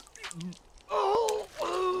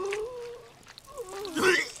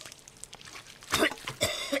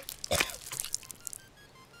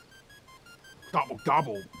Gobble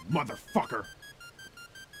gobble, motherfucker.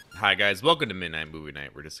 Hi guys, welcome to Midnight Movie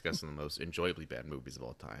Night. We're discussing the most enjoyably bad movies of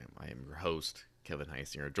all time. I am your host, Kevin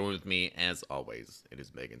Heisinger. Joined with me, as always, it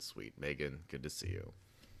is Megan Sweet. Megan, good to see you.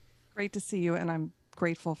 Great to see you, and I'm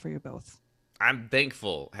grateful for you both. I'm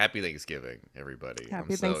thankful. Happy Thanksgiving, everybody.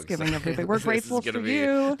 Happy I'm so Thanksgiving, excited. everybody. We're grateful for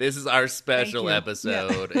you. This is our special you.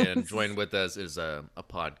 episode, Yeah. and joined with us is a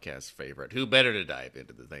podcast favorite. Who better to dive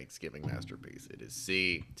into the Thanksgiving masterpiece? It is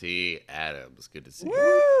C.T. Adams. Good to see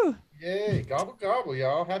you. Woo! Yay, gobble gobble,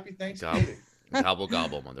 y'all. Happy Thanksgiving. Gobble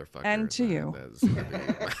gobble, motherfucker. And to you. That's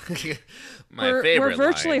my we're favorite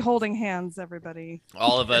virtually line. holding hands, everybody.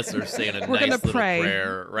 All of us are saying a We're nice gonna little pray.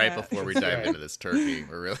 prayer right Yeah. before we dive Right. into this turkey.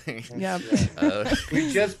 We're really. Yeah.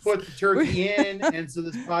 We just put the turkey in, and so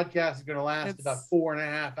this podcast is going to last It's- about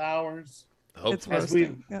 4.5 hours Hopefully. as we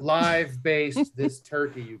roasting. Yeah. live based this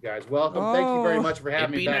turkey. You guys, welcome. Thank you very Oh. much for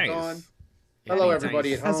having It'd me be back nice. on. It'd Hello, be everybody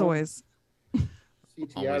nice. at home. As always.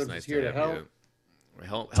 CT Always Adams nice is here to have help. you.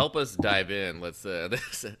 Help us dive in. Let's.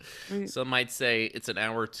 We- Some might say it's an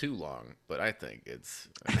hour too long, but I think it's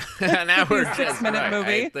an hour just 6-minute right.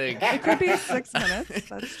 movie. I think It could be 6 minutes.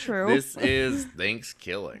 That's true. this is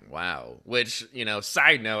Thanksgiving. Wow. Which,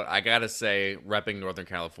 side note, I gotta say, repping Northern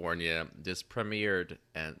California, this premiered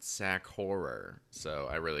at SAC Horror. So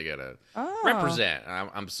I really gotta Oh. represent.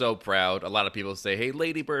 I'm so proud. A lot of people say, hey,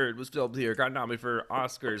 Lady Bird was filmed here, got nominated for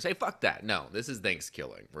Oscars. Hey, fuck that. No, this is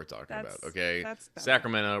Thanksgiving we're talking That's- about, okay? that's better.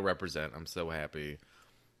 Sacramento, represent. I'm so happy.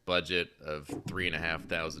 Budget of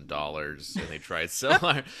 $3,500, and they tried so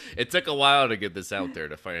hard. It took a while to get this out there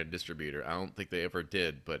to find a distributor. I don't think they ever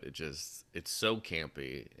did, but it's so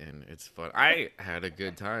campy and it's fun. I had a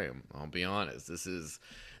good time. I'll be honest.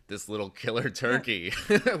 This little killer turkey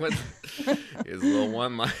with his little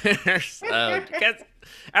one-liners.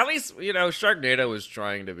 At least Sharknado was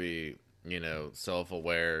trying to be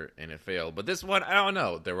self-aware, and it failed. But this one, I don't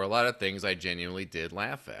know. There were a lot of things I genuinely did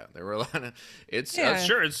laugh at. There were a lot of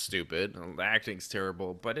sure it's stupid. The acting's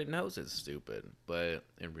terrible, but it knows it's stupid. But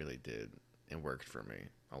it really did. It worked for me.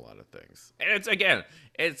 A lot of things. And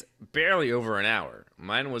it's barely over an hour.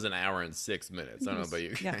 Mine was an hour and 6 minutes. I don't know about you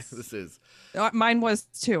guys. Yes. This is Mine was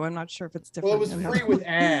too. I'm not sure if it's different. Well, it was in how- free with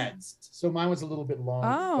ads, so mine was a little bit long.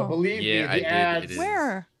 Oh. But believe Yeah, I me, did. the ads. It is.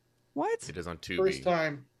 Where? What? it is on Tubi. First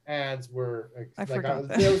time ads were I forgot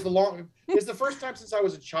that. it was it's the first time since I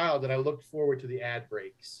was a child that I looked forward to the ad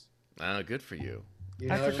breaks. Oh, good for you. You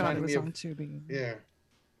know, I forgot it reminded was me of- on Tubi. Yeah.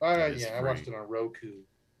 That is Yeah, I watched free. it on Roku.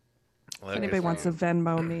 Well, If that anybody is wants to fun.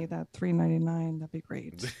 Venmo me that $3.99, that'd be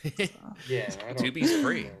great. So, Yeah, I don't Tubi's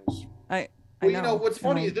free. I Well, you know what's and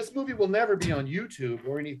funny I- is this movie will never be on YouTube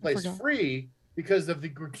or any place forgot. free because of the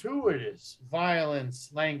gratuitous violence,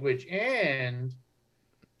 language, and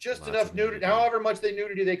just Lots enough of nudity, nudity. however much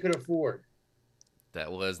nudity they could afford.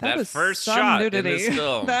 That was That that was first some shot in nudity. this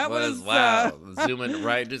film. That was was, wow. Zooming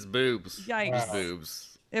right at his boobs. Yikes. His Wow.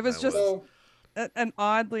 boobs. It was That just So, an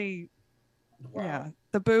oddly, wow. yeah.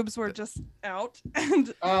 The boobs were just out, and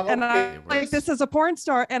Okay, I It like was- this is a porn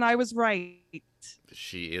star, and I was right.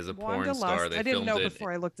 She is a Wanda porn star. Lust. They I didn't filmed know it.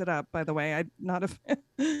 before I looked it up. By the way, I not a.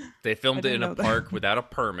 They filmed I it in didn't a know that. park without a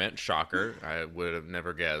permit. Shocker. I would have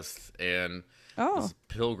never guessed. And Oh, this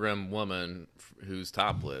pilgrim woman who's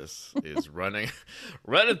topless is running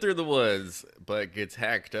through the woods, but gets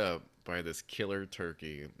hacked up by this killer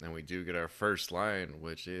turkey. And we do get our first line,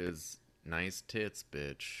 which is "Nice tits,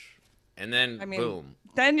 bitch." And then I mean, boom,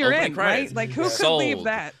 then you're Opening in, credits. right? Like who could Sold. leave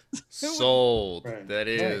that? sold. Right. That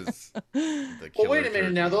is the Well, killer wait a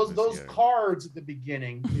minute now. turkey. Those Yeah. cards at the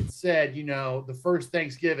beginning, it said, the first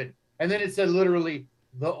Thanksgiving, and then it said literally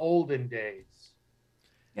the olden days.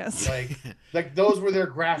 Yes. Like those were their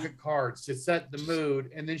graphic cards to set the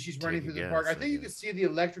mood. And then she's running Take a through the guess, park. I I think you guess. can see the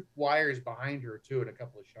electric wires behind her too in a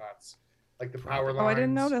couple of shots, like the power lines. Oh, I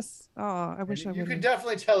didn't notice. Oh, I And wish I you would. can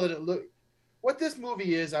definitely tell that it look. What this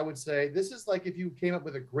movie is, I would say, this is like if you came up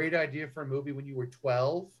with a great idea for a movie when you were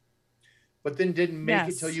 12, but then didn't make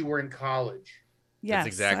it Yes. till you were in college. Yes,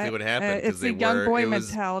 exactly what happened, 'cause It's they the young were- boy it was-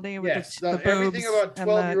 mentality with Yes, the everything boobs about and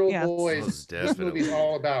 12-year-old yes. boys. Most This movie's definitely.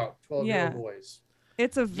 all about 12-year-old Yeah. boys.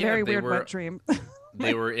 It's a very they weird were- wet dream.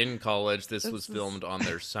 They were in college. This was This is- filmed on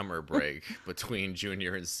their summer break between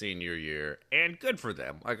junior and senior year, and good for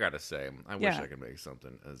them. I gotta say, I wish Yeah. I could make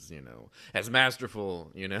something as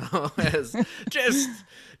masterful, as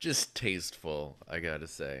just tasteful. I gotta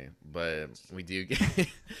say, but we do get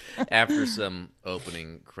after some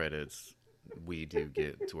opening credits, we do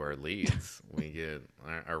get to our leads. We get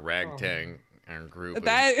our ragtag Our group of,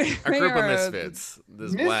 That our group of are- misfits.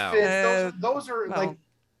 This wow. Misfits, those are well.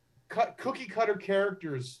 like cookie cutter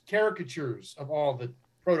caricatures of all the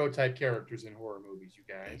prototype characters in horror movies, you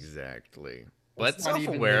guys. Exactly. But That's not even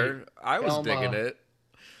self-aware. I was Thelma. digging it.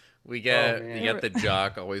 We got man. you got the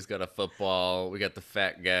jock, always got a football. We got the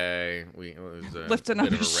fat guy. We was a Lifting bit up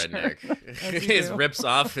of a his shirt, redneck. as you He do. rips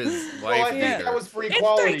off his Well, I wife think beater. that was for It's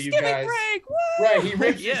equality, you Thanksgiving guys. break. Woo! Right, he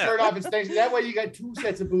rips his Yeah. shirt off. It's Thanksgiving. That way, you got 2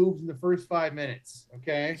 sets of boobs in the first 5 minutes.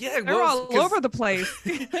 Okay. Yeah, They're well, all 'cause- over the place.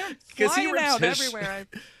 They're 'cause he flying rips out his everywhere.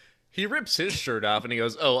 He rips his shirt off and he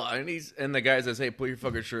goes, "Oh," and the guy says, "Hey, put your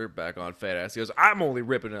fucking shirt back on, fat ass." He goes, "I'm only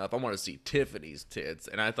ripping it off. I want to see Tiffany's tits."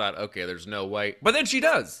 And I thought, okay, there's no way, but then she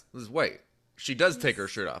does. Wait, she does take her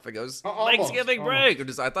shirt off. It goes, Almost, Thanksgiving almost.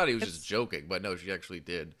 break. I thought he was just joking, but no, she actually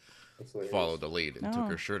did That's what it follow is. the lead and No. took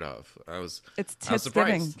her shirt off. It's I was tits giving,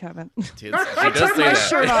 surprised. Kevin. Tits. She I does took say my that.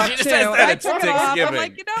 shirt off She too. just says that I it's took it off. I'm Thanksgiving.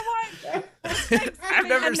 like, you know what? I've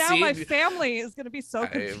never and now my seen- family is going to be so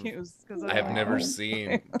I've- confused because I've never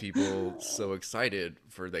seen people so excited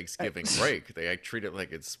for Thanksgiving break. They treat it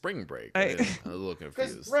like it's spring break. I'm a little Because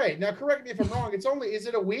confused. right now, correct me if I'm wrong. It's only is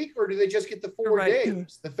it a week or do they just get the 4 Right.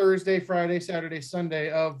 days? The Thursday, Friday, Saturday, Sunday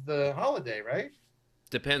of the holiday, right?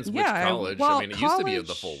 Depends which Yeah, college. well, I mean, it used to be the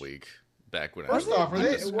college- full week back when First I was. off, I were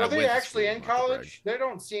just- I they went to actually school, in not to brag. college? They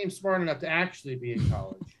don't seem smart enough to actually be in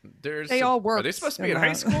college. There's They all Are they worked supposed to be in in high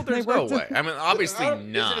that. school? They There's no worked way. in- I mean, obviously Is it a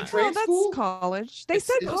not. trade Oh, that's school? college. They It's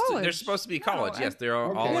said supposed to- college. they're supposed to be college. No, Yes, they're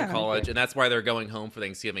all Okay. in Yeah. college, and that's why they're going home for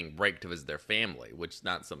Thanksgiving break to visit their family, which is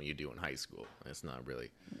not something you do in high school. It's not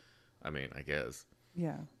really. I mean, I guess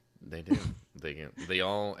Yeah. they do. They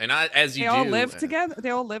all and as you They all do, live together. They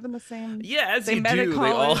all live in the same. Yeah, as They you met at do, they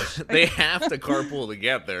all college. they have to carpool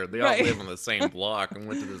together. They all Right. live on the same block and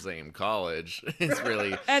went to the same college. It's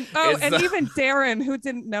really And It's, even Darren, who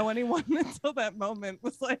didn't know anyone until that moment,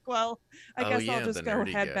 was like, "Well, I Oh, guess yeah, I'll just the go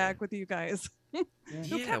nerdy head guy. back with you guys." Who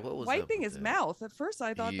yeah. kept What was up wiping with his that? mouth? At first,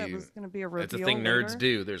 I thought that He- was going to be a reveal. It's a thing nerds later.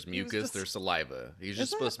 do. There's He was mucus, just- there's saliva. He's Is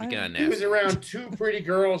just it? supposed to be I- kind of He nasty. was around 2 pretty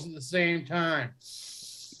girls at the same time.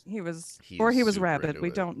 He was, He's or he was super rabid. into We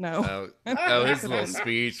it. don't know. His little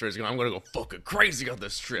speech where he's going, "I'm gonna go fucking crazy on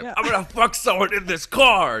this trip. Yeah. I'm gonna fuck someone in this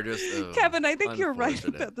car." Just Kevin, I think you're right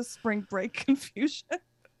unfortunate. about the spring break confusion.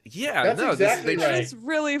 Yeah, That's no, exactly they right. It's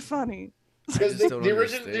really funny. Because just don't the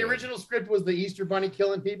understand. original script was the Easter Bunny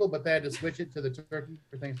killing people, but they had to switch it to the turkey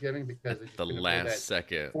for Thanksgiving because they the couldn't afford last that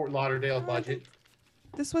second. Fort Lauderdale budget.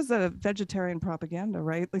 This was a vegetarian propaganda,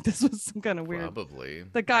 right? Like this was some kind of weird. Probably.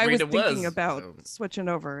 The guy I mean, was it thinking was, about um, switching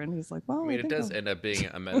over, and he's like, "Well, I mean, it think does I'll-" end up being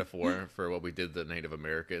a metaphor for what we did to the Native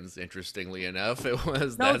Americans. Interestingly enough, it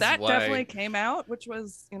was. No, that's that why, definitely came out, which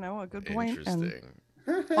was, a good point and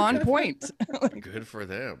Interesting. on point. Like, Good for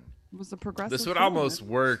them. it was a progressive. This would film. almost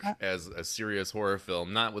work Uh, as a serious horror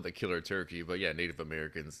film, not with a killer turkey, but yeah, Native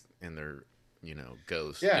Americans and their,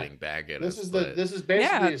 ghosts Yeah. getting back at This us. is but- this is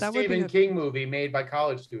basically a that would be Stephen a- King movie made by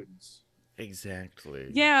college students. Exactly.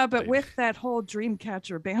 Yeah, but They- with that whole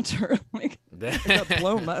Dreamcatcher banter, like I got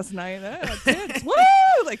blown last night. Tits, woo!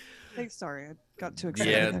 Like, hey, sorry, I got too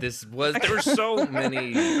excited. Yeah, there. there were so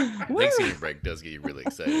many. Woo! Thanksgiving break does get you really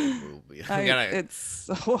excited. In the movie. It's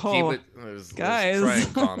keep oh, it, guys. try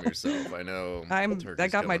and calm yourself. I know. I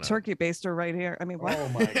turkey's got my coming up. turkey baster right here. I mean, what? Oh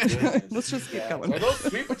my goodness! Let's just keep Yeah. going. Are those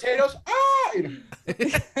sweet potatoes? Ah!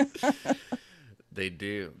 They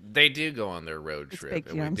do go on their road It's trip, baked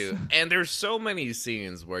and we yams. do. And there's so many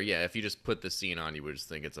scenes where, yeah, if you just put the scene on, you would just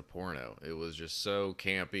think it's a porno. It was just so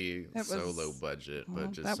campy, It so was- low budget, well,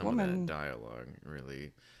 but just that some woman- of that dialogue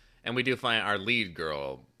really. And we do find our lead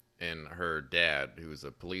girl and her dad, who's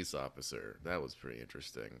a police officer. That was pretty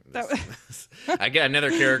interesting. I get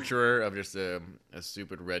another caricature of just a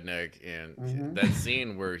stupid redneck, and Mhm. that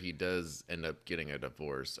scene where he does end up getting a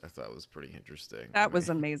divorce, I thought was pretty interesting. That was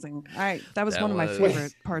amazing. That was That one of my was-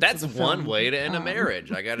 favorite parts. That's of the one film. way to end a Um,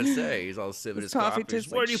 marriage. I gotta say, he's all sipping his his coffee coffee.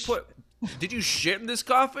 tastes Where like do you put? Did you shit in this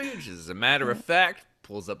coffee? Just as a matter of fact,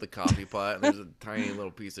 pulls up the coffee pot and there's a tiny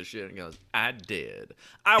little piece of shit and goes, "I did.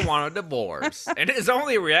 I want a divorce." And his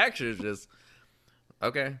only reaction is just,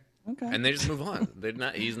 "Okay." Okay. And they just move on. They're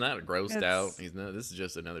not. He's not grossed It's- out. He's not. This is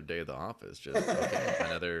just another day at the office. Just okay,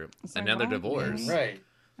 another It's like, another well, divorce. yeah. Right.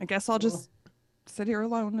 I guess I'll just sit here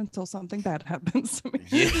alone until something bad happens to me.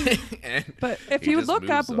 Yeah. And But if he you just look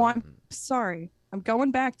up moves on. sorry, I'm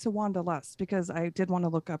going back to Wanda Lust because I did want to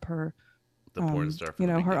look up her, the porn star, from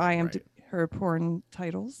the her beginning, IMDb, her porn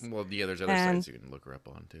titles. Right. Well, yeah, there's other And- sites you can look her up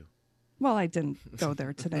on too. Well, I didn't go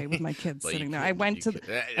there today with my kids Well, you sitting there. could- I went you to the,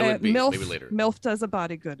 could- it would be MILF. maybe later. MILF Does a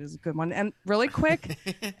Body Good is a good one. And really quick,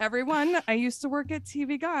 everyone, I used to work at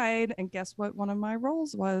TV Guide, and guess what one of my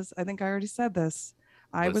roles was? I think I already said this.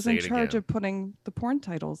 I Let's was say in it charge again. of putting the porn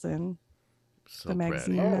titles in So the proud of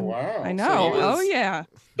magazine. you. Oh and- wow! I So know. you- Oh yeah.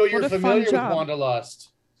 So you're What a fun familiar with job. Wanda Lust.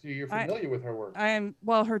 So you're I- familiar with her work. I am.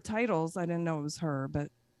 Well, her titles. I didn't know it was her, but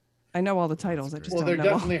I know all the That's titles. I great. just Well, don't they're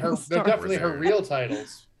know all definitely the her. They're stars. definitely her Were there- real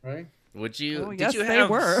titles, right? Would you? Oh, did yes, you they have,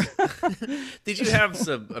 were. Did you have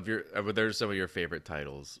some of your? Were there some of your favorite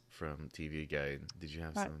titles from TV Guide? Did you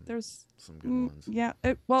have There's some good ones? yeah.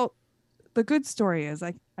 Well, the good story is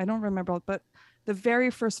I don't remember, but the very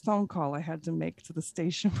first phone call I had to make to the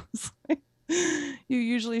station was like, you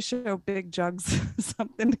usually show big jugs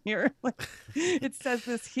something here. Like it says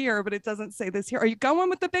this here, but it doesn't say this here. Are you going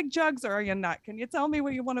with the big jugs or are you not? Can you tell me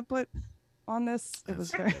what you want to put on this? It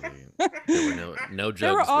was very. There were no jugs.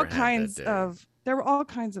 There were all had that kinds day.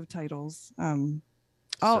 of titles. So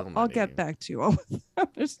I'll many. get back to you. All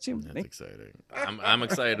there's too That's many. exciting. I'm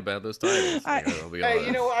excited about those titles. I'll be Hey, you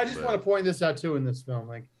honest, know, I just but- want to point this out too in this film.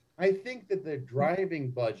 Like, I think that the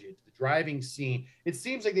driving budget, the driving scene, it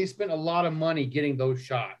seems like they spent a lot of money getting those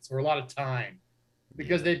shots or a lot of time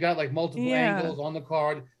because Yeah. they've got like multiple Yeah. angles on the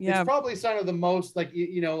card. Yeah. It's probably some of the most like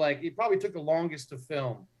like it probably took the longest to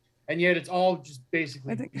film, and yet it's all just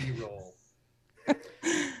basically I think- B-roll.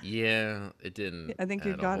 Yeah, it didn't. I think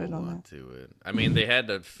you add a got whole it on lot to it. I mean, they had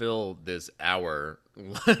to fill this hour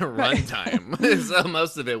runtime, so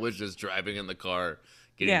most of it was just driving in the car,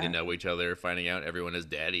 getting Yeah. to know each other, finding out everyone has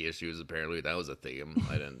daddy issues. Apparently, that was a theme.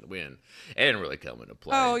 I didn't win. It didn't really come into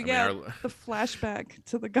play. Oh I mean, yeah, our- the flashback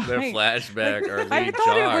to the guy. their flashback. Our I lead thought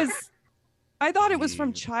jock. it was. I thought it was from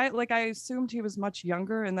He- child. Like I assumed he was much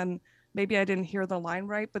younger, and then maybe I didn't hear the line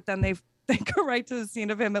right. But then they go right to the scene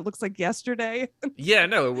of him. It looks like yesterday. Yeah,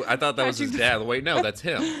 no, I thought that was his Watching- dad. Wait, no, that's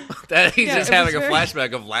him. That he's Yeah, just it was having a very-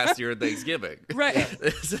 flashback of last year at Thanksgiving. Right.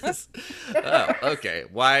 This is- oh, okay.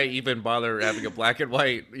 Why even bother having a black and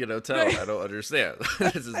white, tone? Right. I don't understand.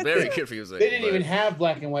 This is very confusing. They didn't but- even have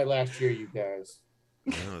black and white last year, you guys.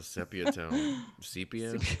 No, sepia tone.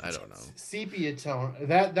 Sepia? I don't know. Sepia tone.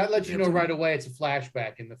 That lets you know Yeah. right away it's a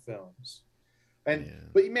flashback in the films. And Yeah.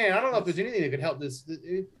 but man, I don't know if there's anything that could help this.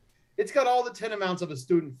 It's got all the tenements of a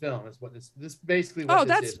student film. Is what this basically what Oh, this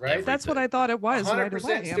that's is, right? that's what I thought it was right 100%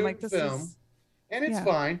 away. I'm like, student this film. is. And it's Yeah.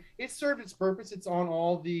 fine. It served its purpose. It's on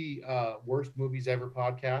all the worst movies ever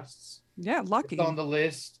podcasts. Yeah, lucky. It's on the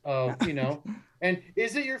list of And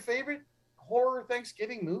is it your favorite horror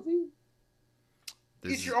Thanksgiving movie?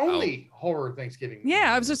 This It's is- your only horror Thanksgiving movie.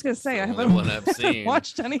 Yeah, I was just gonna say I the only haven't one I've seen.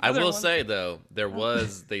 watched any. I other will ones. say though,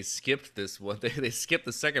 they skipped this one. They skipped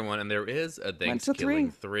the second one, and there is a Went to Thanksgiving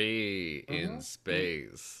 3 in Mhm.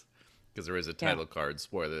 space because there is a title card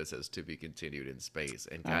spoiler that says "to be continued in space,"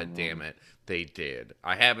 and god Oh, damn it, they did.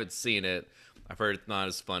 I haven't seen it. I've heard it's not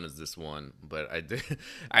as fun as this one, but I did.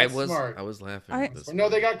 That's smart. I was laughing. I- at this No,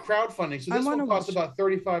 one. they got crowdfunding. So I this one wanna cost watch- about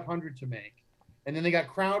 $3,500 to make, and then they got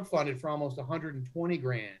crowdfunded for almost 120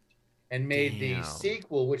 grand, and made the Damn.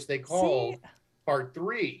 sequel, which they called Part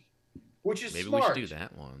 3, which is Maybe smart. we should do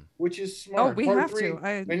that one. Which is Oh, smart. we Part have 3, to.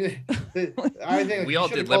 I think We you all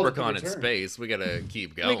should've did called it The Leprechaun in Return. space. We gotta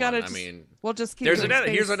keep going. gotta I just mean, We'll just keep. here's doing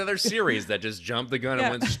another space. series that just jumped the gun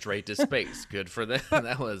Yeah. and went straight to space. Good for them.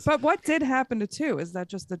 That was But what did happen to 2? Is that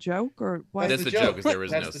just a joke or what? That's that's the the joke. joke. Is there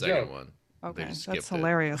was That's no the second joke. one. Okay, just that's skipped it.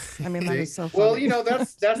 hilarious. I mean, that is so funny. Well,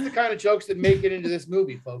 that's the kind of jokes that make it into this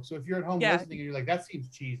movie, folks. So if you're at home Yeah. listening and you're like, that seems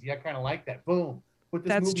cheesy, I kind of like that. Boom. Put this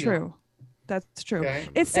That's movie true. on. That's true. Okay.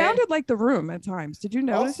 It sounded like The Room at times. Did you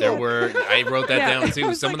notice? Also- There that? were. I wrote that Yeah, down I too.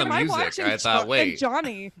 was Some like, of the am I music. watching I thought, and wait,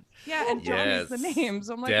 Johnny. Yeah, and Johnny's the Yes, names.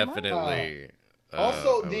 I'm like, am I- definitely.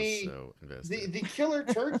 Also, I was the- so invested. The killer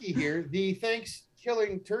turkey here, the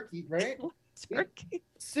Thanksgiving turkey, right? Turkey.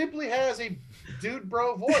 Simply has a dude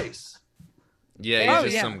bro voice. Yeah, he's Oh,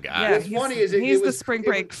 just yeah. some guy. Yeah, What's funny is it he's the was- spring it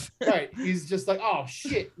break. was- Right. He's just like, oh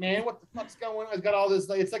shit, man, what the fuck's going on? He's got all this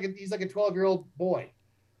like it's like he's like a 12-year-old boy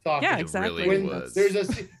talking. Yeah, It exactly. really When was. there's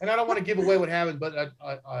and I don't want to give away what happens, but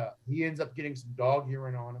he ends up getting some dog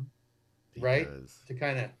urine on him right? Because- to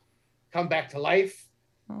kind of come back to life.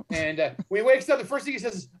 Oh. And when he wakes up, the first thing he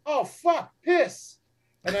says is, "Oh fuck, piss."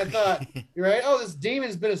 And I thought, you're right. Oh, this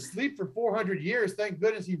demon's been asleep for 400 years. Thank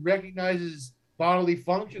goodness he recognizes bodily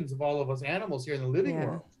functions of all of us animals here in the living Yeah.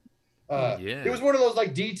 world. Yeah. It was one of those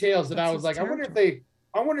like details that That's I was his like, I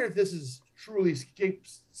wonder if this is truly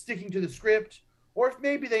sticking to the script, or if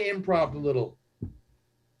maybe they improv a little.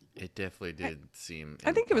 It definitely did seem.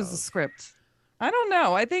 I think it was the improv. script. I don't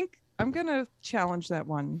know. I think I'm gonna challenge that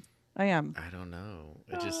one. I am. I don't know.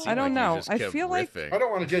 It just. I seemed don't like you know. just I kept feel like- riffing. I don't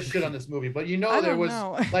want to just shit on this movie, but I there don't was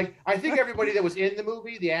know. like I think everybody that was in the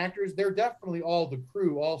movie, the actors, they're definitely all the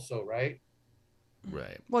crew, also, right?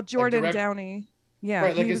 Right. Well, Jordan direct- Downey. Yeah.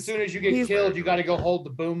 right. Like he as was- soon as you get he's- killed, you got to go hold the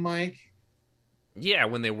boom mic. Yeah,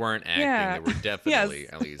 when they weren't acting, Yeah. they were definitely Yes.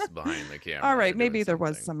 at least behind the camera. All right, doing maybe there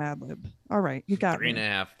was something. some ad lib. All right, you got me.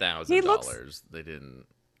 $3,500. He looks- They didn't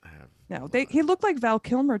have. No, a lot. he looked like Val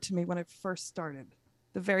Kilmer to me when it first started.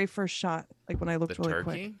 The very first shot, like when I looked The really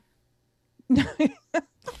turkey? quick.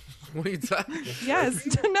 What are you talking? Yes,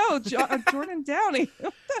 no, Jordan Downey.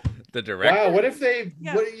 The director. Wow, what if they?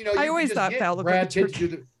 Yeah. What, you know, I you could always just thought get Val looked Brad like a Pitt to do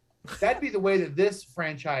the. That'd be the way that this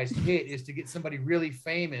franchise hit is to get somebody really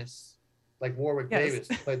famous, like Warwick Yes. Davis,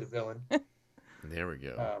 to play the villain. There we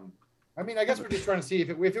go. I mean, I guess we're just trying to see if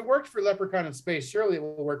it worked for Leprechaun in Space. Surely it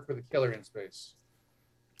will work for the Killer in Space.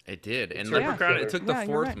 It did. And Yeah. Leprechaun, it took the Yeah, you're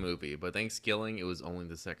fourth right. movie, but thanks Skilling, it was only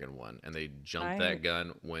the second one. And they jumped I- that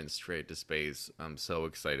gun, went straight to space. I'm so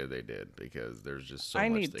excited they did because there's just so I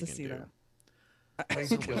much need they to can see do. that. Thanks,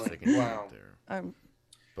 So much they Skilling. can do Wow. out there. Um,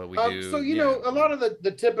 But we do. So you yeah. know, a lot of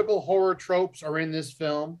the typical horror tropes are in this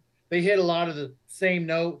film. They hit a lot of the same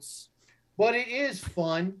notes, but it is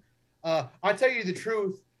fun. I tell you the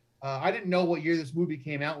truth, I didn't know what year this movie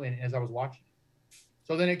came out in as I was watching it.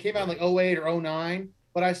 So then it came out in like 08 or 09.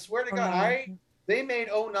 But I swear to God, 09. they made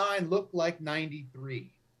 09 look like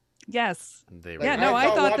 93. yes. They Like, Yeah, were- no, I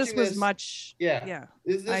thought this watching was this- much. Yeah. Yeah.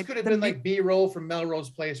 This could have the been mu- like B-roll from Melrose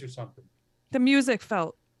Place or something. The music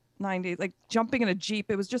felt 90s, like jumping in a Jeep.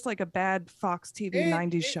 It was just like a bad Fox TV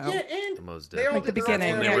 90s show. Yeah, and the most they all Like the did their own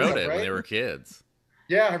beginning, when they yeah. wrote animation, it when right? they were kids.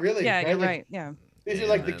 Yeah, really. Yeah, you're Like, right. Yeah. These Yeah, are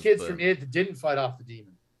like the that's kids the- from It that didn't fight off the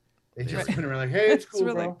demon. They just Yeah. went around like, hey, it's It's cool,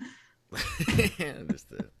 really- bro. Just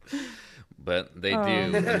but they do.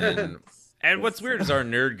 Oh. And what's weird is our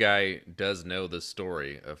nerd guy does know the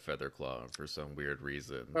story of Featherclaw for some weird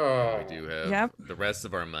reason. Oh. We do have Yep. the rest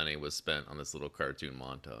of our money was spent on this little cartoon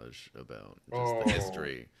montage about just Oh. the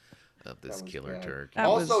history of this That was killer bad. turkey. That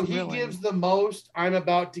was Also, he really- gives the most I'm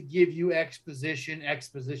about to give you exposition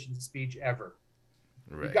speech ever.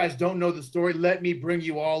 Right. You guys don't know the story. Let me bring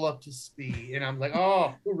you all up to speed. And I'm like,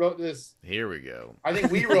 oh, who wrote this? Here we go. I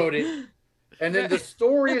think we wrote it. And then the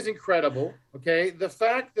story is incredible. Okay. The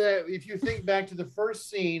fact that if you think back to the first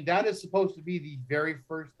scene, that is supposed to be the very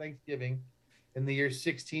first Thanksgiving in the year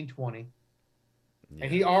 1620.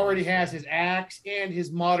 And he Yeah, already that's has right. his axe and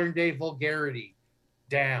his modern day vulgarity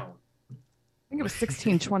down. I think it was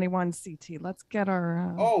 1621 CT. Let's get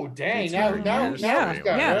our. Oh, dang. It's Now, really now, nice. now Yeah, we've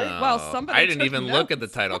got, yeah. right? Well, somebody I didn't took even look at the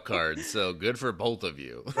notes. title card, so good for both of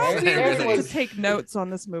you. How do you Kevin get was- to take notes on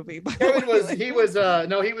this movie? by the Kevin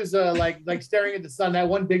way? was like staring at the sun. That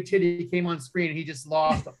one big titty came on screen and he just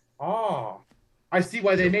lost. Oh, I see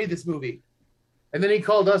why they made this movie. And then he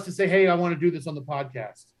called us to say, hey, I want to do this on the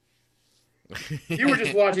podcast. You were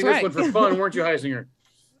just watching That's this right. one for fun, weren't you, Heisinger?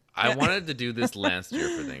 I wanted to do this last year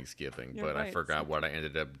for Thanksgiving, You're but I right. forgot what I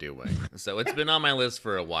ended up doing. So it's been on my list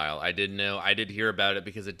for a while. I did hear about it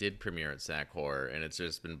because it did premiere at SAC Horror, and it's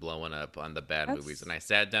just been blowing up on the bad That's- movies. And I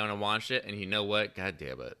sat down and watched it, and you know what? God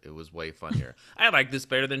damn it, it was way funnier. I like this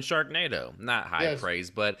better than Sharknado. Not high Yes.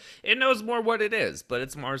 praise, but it knows more what it is. But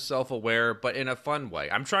it's more self-aware, but in a fun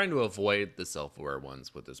way. I'm trying to avoid the self-aware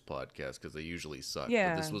ones with this podcast because they usually suck.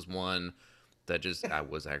 Yeah. But this was one that just I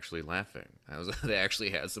was actually laughing. They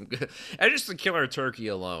actually had some good, and just the killer turkey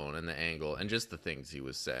alone and the angle and just the things he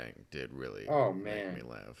was saying did really Oh, make man. me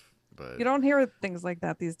laugh. But You don't hear things like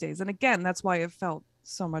that these days. And again, that's why it felt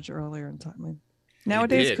so much earlier in time. Like,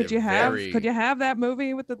 nowadays, did, could it you have very- that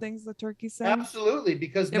movie with the things the turkey said? Absolutely,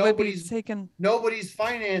 because It would be nobody's taken.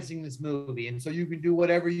 financing this movie, and so you can do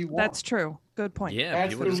whatever you want. That's true. Good point. yeah,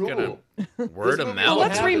 That's people the are just rule. gonna word of movie mouth. will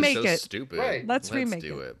Let's happen. remake so it. Stupid. Right. Let's remake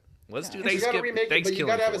do it. it. Let's Yeah. do You thanks. got to remake it, Thanks but you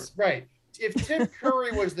got to have a right. If Tim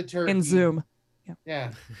Curry was the turkey In Zoom.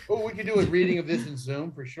 yeah. Oh, we could do a reading of this in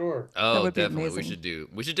Zoom for sure. Oh, would be definitely. amazing.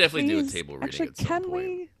 We should definitely do a Please, table reading actually, at some can point.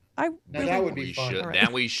 we? I Now, really that would be We fun. should. All right.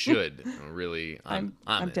 That we should. Really, I'm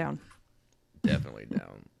I'm in. down. Definitely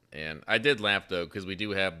down. And I did laugh though because we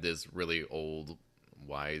do have this really old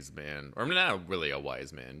wise man, or not really a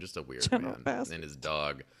wise man, just a weird General man, Bass. and his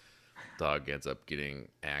dog ends up getting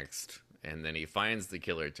axed, and then he finds the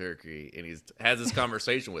killer turkey, and has this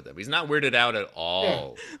conversation with him. He's not weirded out at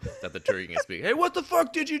all that the turkey can speak. Hey, what the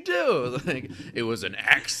fuck did you do? Like, it was an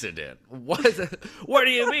accident. What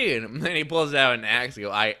do you mean? And then he pulls out an axe. He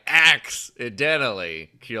goes, I accidentally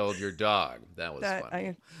killed your dog. That was That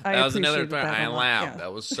funny. I That was another appreciated time that I a lot, laughed. yeah.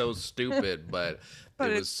 That was so stupid, but, But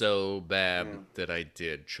it it- was so bad Yeah. that I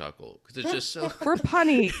did chuckle because it's just so. We're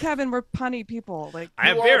punny, Kevin. We're punny people. Like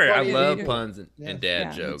I You are funny, love you- puns and Yeah. dad Yeah,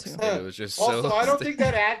 me jokes. too. And it was just Also, so. I don't think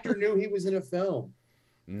that actor knew he was in a film.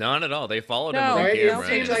 None at all. They followed No, him with Right? the It camera.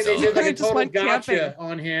 seems and like they it's did all- like a Just total went gotcha camping.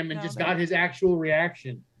 on him and No, just no. got his actual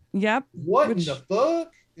reaction. yep. What Which- in the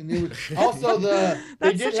fuck? And it was also they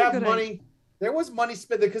That's did such a have good money. there was money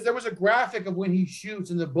spent because there was a graphic of when he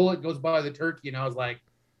shoots and the bullet goes by the turkey, and I was like,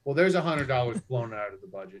 well, there's $100 blown out of the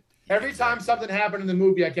budget. Every time something happened in the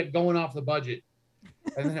movie, I kept going off the budget.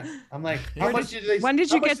 And then I'm like, how much did they? When did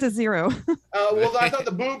you get to zero? Well, I thought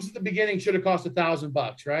the boobs at the beginning should have cost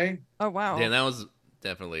 $1,000, right? Oh wow. Yeah, that was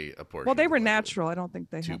definitely a portion. Well, they of were the budget. natural. I don't think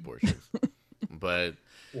they Two had. portions. But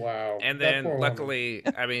Wow. and That then poor woman. luckily,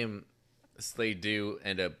 I mean, they do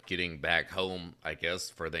end up getting back home, I guess,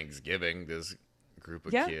 for Thanksgiving. This group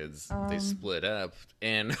of Yeah, kids, they split up,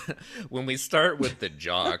 and when we start with the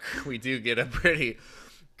jock, we do get a pretty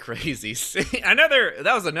crazy scene. That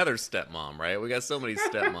was another stepmom, right? We got so many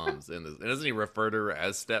stepmoms in this. And doesn't he refer to her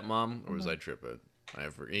as stepmom, or was I tripping? I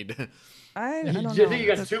forget. I don't know. I think you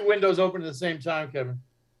got two windows open at the same time, Kevin.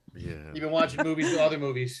 Yeah, You've been watching movies with other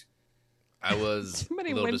movies. I was Too a many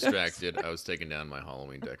little windows. distracted. I was taking down my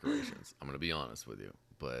Halloween decorations. I'm gonna be honest with you,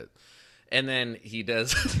 but and then he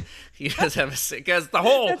does have a because the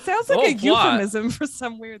whole That sounds the like a whole plot, euphemism for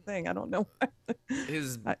some weird thing. I don't know.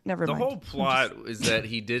 his Never the mind. whole plot is that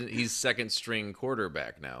he's second string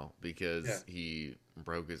quarterback now because Yeah. he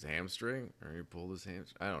broke his hamstring or he pulled his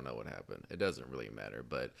hamstring. I don't know what happened. It doesn't really matter,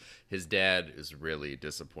 but his dad is really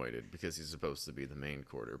disappointed because he's supposed to be the main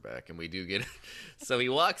quarterback, and we do get so he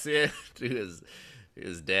walks in to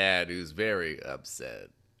his dad, who's very upset.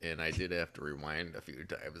 And I did have to rewind a few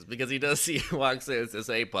times because he walks in and says,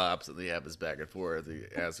 "Hey, Pops," and they have his back and forth. He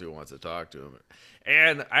asks who wants to talk to him.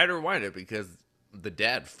 And I had to rewind it because the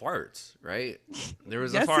dad farts, right? There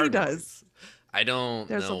was Yes, a fart he does. noise. I don't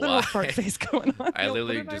There's know a little why. fart face going on. I What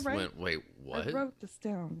literally did just write? went, "Wait, what?" I wrote this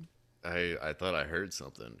down. I thought I heard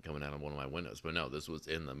something coming out of one of my windows, but no, this was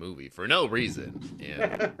in the movie for no reason,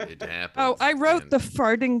 and it happened. Oh, I wrote the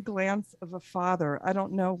farting glance of a father. I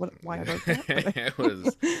don't know why I wrote that. But It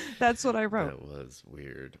was that's what I wrote. that was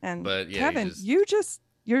weird. And but yeah, Kevin,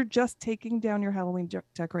 you're just taking down your Halloween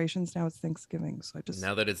decorations. Now it's Thanksgiving, so I just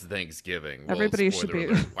now that it's Thanksgiving, Everybody should spoiler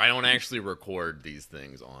be- alert, I don't actually record these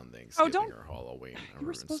things on Thanksgiving don't- or Halloween. You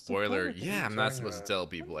were supposed to Spoiler, record it. yeah, I'm What are not you supposed to talking tell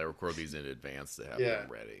people I record these in advance to have Yeah.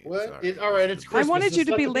 them ready. What? Sorry. All right, it's I Christmas. wanted you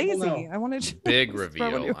Just to be let the people lazy. know. I wanted you Big just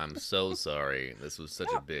throwing reveal. you- I'm so sorry. This was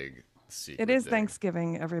such a big secret. It is thing.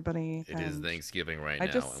 Thanksgiving, everybody. It is and Thanksgiving right I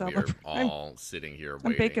now, just and we are celebrate- all sitting here I'm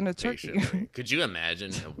waiting baking a turkey. patiently. Could you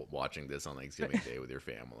imagine watching this on Thanksgiving Day with your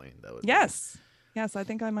family? That would be- Yes, yes, I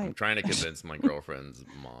think I I'm might. trying to convince my girlfriend's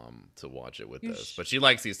mom to watch it with You us, but she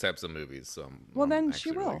likes these types of movies, so Well, I'm then she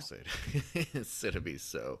actually really will. excited. It's gonna be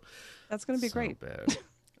so That's gonna be so great. bad.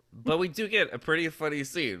 But we do get a pretty funny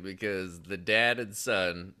scene because the dad and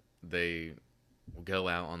son, they go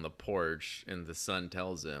out on the porch, and the son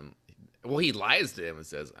tells him, well, he lies to him and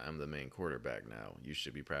says, "I'm the main quarterback now. You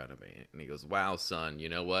should be proud of me." And he goes, "Wow, son, you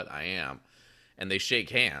know what? I am." And they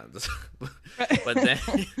shake hands.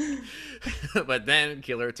 but then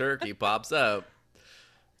Killer Turkey pops up,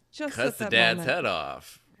 Just cuts at the that dad's moment. head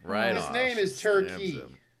off. Right His off. name is Stabs Turkey.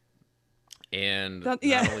 him. And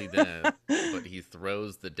Yeah. not only that, but he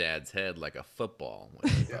throws the dad's head like a football,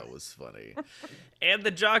 which I thought was funny. And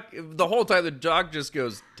the whole time the jock just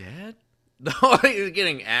goes, "Dad?" The whole time he's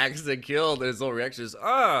getting axed and killed, and his whole reaction is,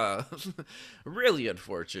 really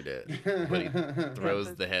unfortunate. But he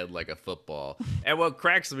throws the head like a football. And what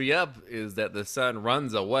cracks me up is that the son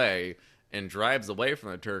runs away and drives away from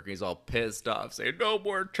the turkey. He's all pissed off, saying, "No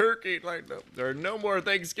more turkey! Like, no more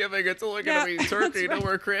Thanksgiving. It's only gonna Yeah, be turkey. that's No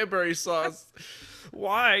more cranberry sauce."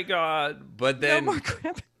 Why, God? But then, no more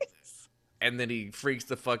cranberries. and then he freaks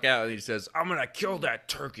the fuck out and he says, "I'm gonna kill that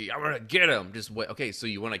turkey. I'm gonna get him." Just wait. Okay, so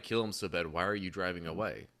you want to kill him so bad? Why are you driving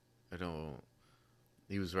away? I don't.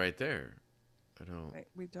 He was right there. I don't. Right,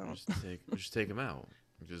 we don't. Just take him out.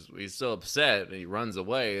 He's so upset and he runs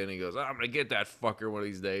away and he goes, "I'm gonna get that fucker one of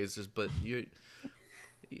these days." But you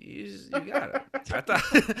got it.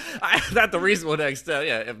 I thought the reasonable next step.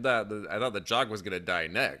 Yeah, if not, I thought the jock was gonna die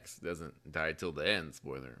next. Doesn't die till the end.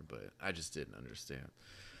 Spoiler. But I just didn't understand.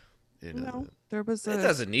 No, there was It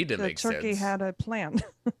doesn't need to the make turkey sense. had a plan.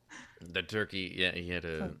 The turkey, yeah, he had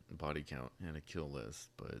a body count and a kill list,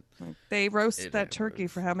 but They roast It that turkey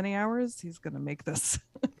happens. for how many hours? He's gonna make this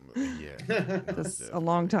yeah. this a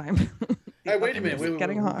long time. Hey, wait a minute. It's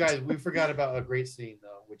getting hot. Guys, we forgot about a great scene,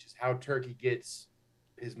 though, which is how Turkey gets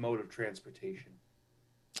his mode of transportation.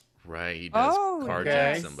 Right, he does Oh, carjack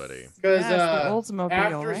yes. somebody. Because Yes, the Oldsmobile,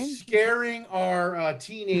 after right? scaring our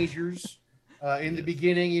teenagers in the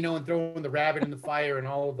beginning, and throwing the rabbit in the fire and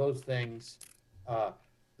all of those things,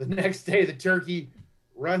 the next day the turkey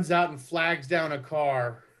runs out and flags down a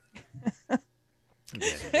car. Yeah,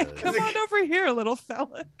 he does. Come on over here, little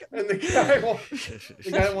fella. And the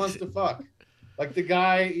guy wants to fuck. Like the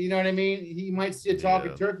guy, you know what I mean? He might see a talking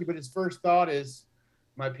Yeah. turkey, but his first thought is,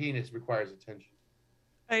 my penis requires attention.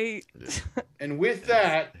 I And with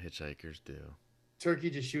that, Hitchhikers do. turkey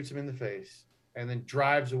just shoots him in the face and then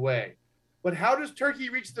drives away. But how does turkey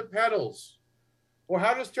reach the pedals? Or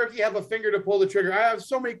how does turkey have a finger to pull the trigger? I have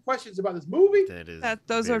so many questions about this movie. That is.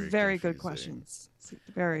 those are very good confusing. questions.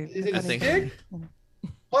 Very. Is it I a think- stick?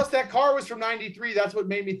 Plus, that car was from '93. That's what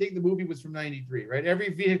made me think the movie was from '93, right? Every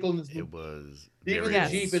vehicle in this It movie, was. even the Yes.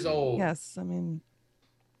 Jeep is old. Yes, I mean,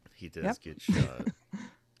 He does Yep. get shot.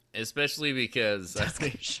 Especially because. that's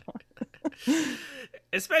good shot.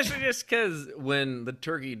 Especially just because when the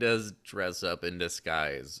turkey does dress up in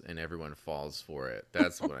disguise and everyone falls for it,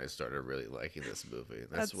 that's when I started really liking this movie.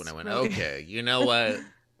 That's when I That's went, really- okay, you know what?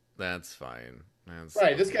 That's fine. That's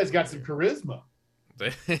Right, this guy's got some charisma.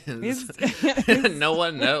 He's- No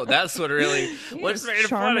one knows. That's what really. He What's is very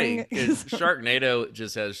charming. funny is Sharknado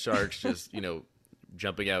just has sharks just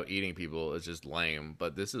jumping out eating people. It's just lame.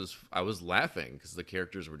 But this is. I was laughing because the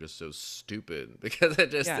characters were just so stupid because it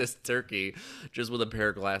just Yeah. this turkey just with a pair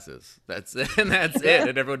of glasses. That's it, and that's it,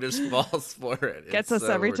 and everyone just falls for it. Gets It's us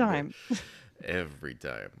so every ridiculous. time. Every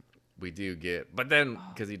time. We do get, but then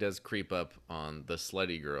because he does creep up on the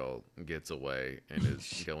slutty girl, and gets away and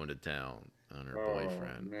is going to town on her Oh,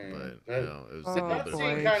 boyfriend. man. But That- it was Oh, a little That bit scene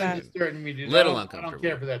boy, kind that- of disturbed me, dude. Little I don't uncomfortable.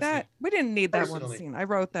 care for that, That scene. we didn't need that one Personally. scene. I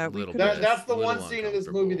wrote that. We Little could bit. have That's the Little one scene in this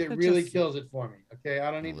movie that uncomfortable. really Just- kills it for me. Okay, I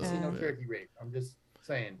don't need to see no Little bit. turkey rape. I'm just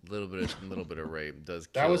saying. little bit of rape does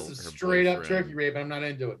kill That was her some straight up boyfriend. turkey rape. I'm not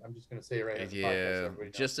into it. I'm just gonna say it right now. It's a podcast, Yeah, everybody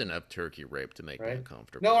knows. just enough turkey rape to make me Right?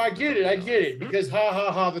 uncomfortable. No, I if get I'm it. I being get it. honest. Because ha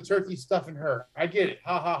ha ha, the turkey's stuffing her. I get it.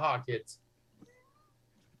 Ha ha ha, kids.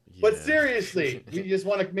 But Yeah. seriously, we just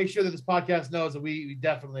want to make sure that this podcast knows that we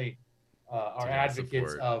definitely are Do not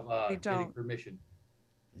advocates support. of We getting don't. permission.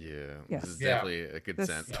 Yeah, Yes. this is Yeah. definitely a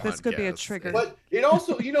consent This could be a podcast. trigger. But it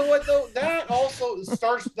also, you know what though, that also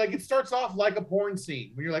starts off like a porn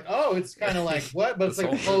scene when you're like, oh, it's kind of like what, but it's This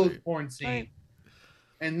like a whole movie. closed porn scene. Right.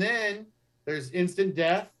 And then there's instant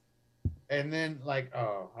death, and then like,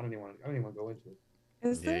 oh, I don't even want to go into it.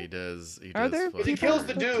 Is Yeah, there? he does. He Are does there Because he fucking kills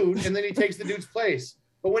the murder. dude, and then he takes the dude's place.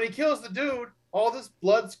 But when he kills the dude, all this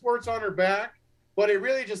blood squirts on her back, but it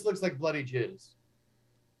really just looks like bloody jizz.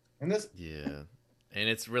 And this, Yeah, and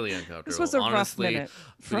it's really uncomfortable. This was a rough Honestly, minute.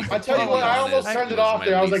 to be for- I tell you what, I almost honest, turned it it was off my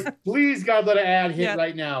there. I was least- like, please, God, let an ad hit Yeah.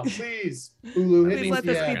 right now. Please, Hulu, hit Please me let with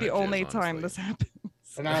this the be ad. the Kinda only jizz, time honestly. this happens.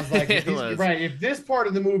 And I was like, It if these- was. right, if this part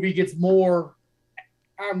of the movie gets more,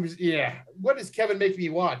 what is Kevin making me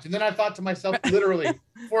watch? And then I thought to myself, literally,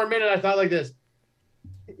 for a minute, I thought like this: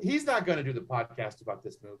 he's not going to do the podcast about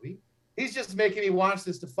this movie. He's just making me watch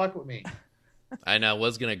this to fuck with me. I know I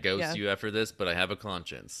was gonna ghost Yeah. you after this, but I have a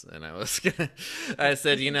conscience, and I was gonna. I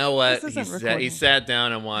said, you know what? This He isn't he recording. sat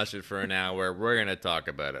down and watched it for an hour. We're gonna talk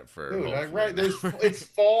about it for. Dude, like, hopefully right? an There's hour. it's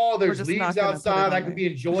fall. There's just leaves not gonna put it outside. on I could there. be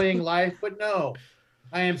enjoying life, but no,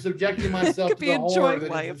 I am subjecting myself could to be the horror enjoying that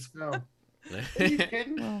is life. this film. Are you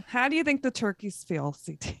kidding? Well, how do you think the turkeys feel,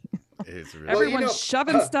 CT? It's really. Well, you Everyone's know-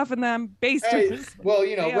 shoving stuff in them, Hey, basters. well,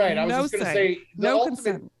 you know, They have right? I was no just going to say. say the No ultimate,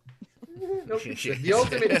 consent. no consent. The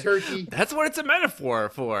ultimate turkey. That's what it's a metaphor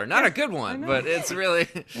for. Not a good one, know. but it's really.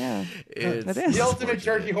 Yeah, It's, it is. The ultimate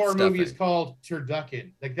turkey horror movie is stuffing. called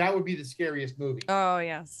Turducken. Like that would be the scariest movie, Oh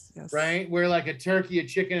yes, yes. right? Where like a turkey, a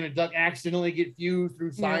chicken, and a duck accidentally get fused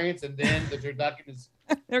through Yeah. science, and then the turducken is.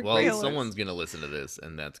 They're Well, killers. someone's gonna listen to this,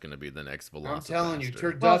 and that's gonna be the next Velocipastor. I'm telling you,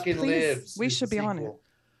 Well, Turducken please, lives. we is should the be on it. sequel.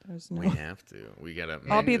 There's We no. have to. We gotta.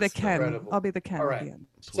 I'll make be the this Ken. incredible. I'll be the Ken All at right. the end.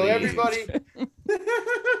 So Please. everybody,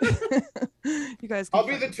 You guys. Can I'll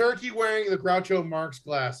be find the it. turkey wearing the Groucho Marx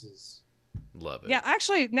glasses. Love it. Yeah,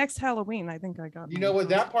 actually, next Halloween, I think I got. You mine. know what?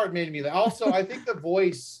 That part made me. Also, I think the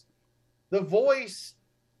voice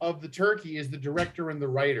of the turkey is the director and the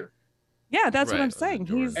writer. Yeah, that's what Right, I'm the saying.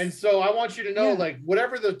 Jordan. He's. And so I want you to know, Yeah. like,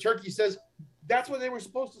 whatever the turkey says, that's what they were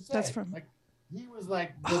supposed to say. That's from- Like, he was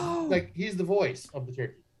like, Oh. like he's the voice of the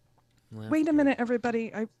turkey. Well, Wait a that's minute,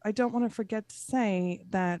 everybody. I don't want to forget to say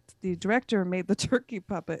that the director made the turkey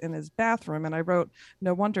puppet in his bathroom, and I wrote,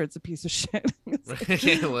 "No wonder it's a piece of shit." It's like-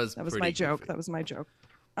 It was that was pretty my joke. goofy. That was my joke.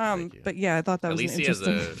 Thank you. But yeah, I thought that At was least an he has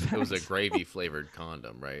interesting. it was a fact. gravy flavored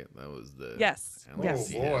condom, right? That was the. Yes. At Yes.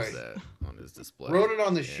 least he Oh, has boy. that on his display. Wrote it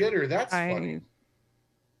on the Yeah. shitter. That's funny.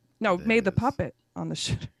 No, That made the is- puppet on the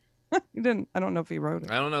shit. He didn't. I don't know if he wrote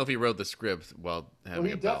it. I don't know if he wrote the script while having Well,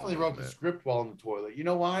 he a bowel definitely wrote the movement. script while in the toilet. You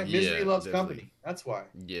know why? Yeah, Misery loves definitely. company. That's why.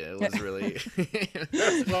 Yeah, it was really.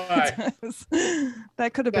 That's why.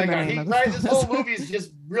 That could have been the Like, name he, of the right, film. this whole movie is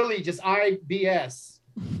just really just IBS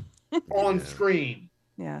on Yeah. screen.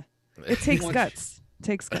 Yeah, it takes Once- guts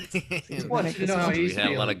Takes guts. And What wants you to know how we he's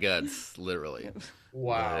had a lot of feeling. guts, literally.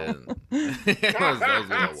 Wow. That was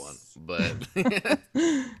a low one, but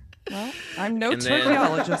Well, I'm no And then-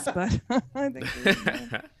 turkeyologist, but I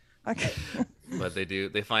think okay. but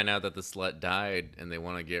they find out that the slut died and they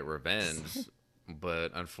want to get revenge.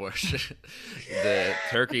 But unfortunately, the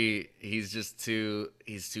turkey, he's too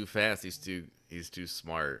fast. He's too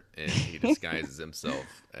smart, and he disguises himself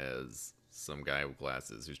as some guy with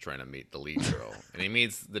glasses who's trying to meet the lead girl. And he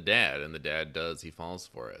meets the dad, and the dad he falls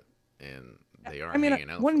for it, and they are I mean, hanging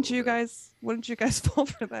out. for a wouldn't little you bit. guys fall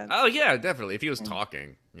for that? Oh yeah, definitely. If he was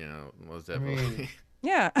talking, most definitely. mean,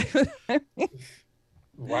 Yeah.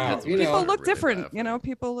 Wow. That's You what People know, really look different, laughing.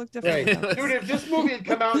 people look right. different. Dude, if this movie had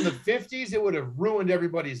come out in the 50s, it would have ruined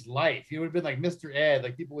everybody's life. It would have been like Mr. Ed.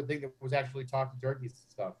 Like people would think it was actually talking turkeys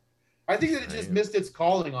and stuff. I think that it just Right. missed its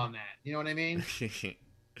calling on that. You know what I mean?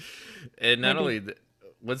 And not Maybe. only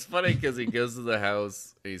what's funny because he goes to the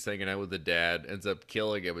house, he's hanging out with the dad, ends up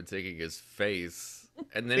killing him and taking his face,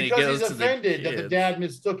 and then Because he goes he's to the offended that the kids. dad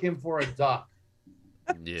mistook him for a duck.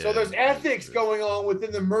 Yeah, So there's that's ethics true. going on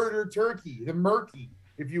within the murder turkey, the murky,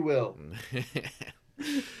 if you will.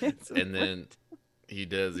 And then he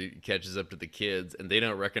catches up to the kids, and they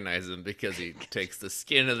don't recognize him because he takes the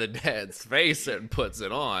skin of the dad's face and puts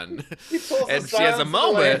it on. He pulls the And she has a Silence of the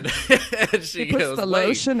moment, Lambs. and she He puts goes, the "Wait."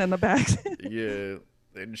 lotion in the back. Yeah.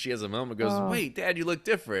 And she has a moment, goes, Oh. "Wait, Dad, you look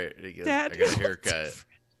different." And he goes, Dad, "I got you a look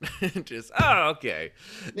haircut." Just, oh, okay.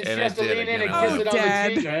 Then she And has I to did lean in again, and I kiss was- it on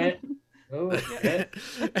Dad. the cheek, right? Oh, yeah.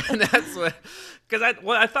 And that's because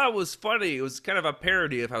what I thought was funny. It was kind of a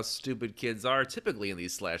parody of how stupid kids are typically in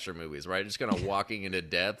these slasher movies, right? Just kind of walking into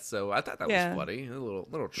death. So I thought that Yeah. was funny. A little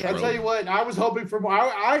Yeah, trope. I'll tell you what, I was hoping for more.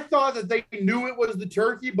 I thought that they knew it was the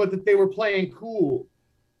turkey, but that they were playing cool.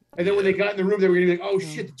 And then when they got in the room, they were going to be like, oh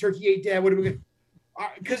shit, the turkey ate dad. What are we going to...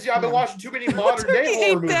 Because I've been watching too many modern Turkey day horror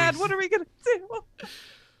ate movies. Dad. What are we gonna do?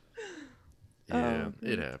 Yeah, Oh,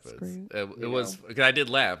 it that's happens. great. It was because I did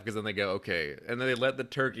laugh because then they go okay, and then they let the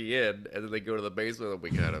turkey in, and then they go to the basement and we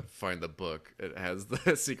gotta find the book. It has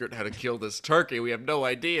the secret how to kill this turkey. We have no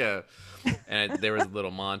idea. And there was a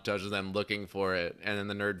little montage of them looking for it, and then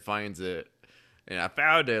the nerd finds it, and I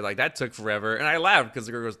found it. Like that took forever, and I laughed because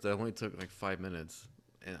the girl goes, "That only took like 5 minutes."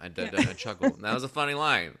 And I chuckled. And that was a funny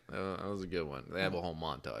line. That was a good one. They have a whole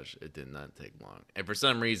montage. It did not take long, and for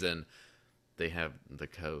some reason, they have the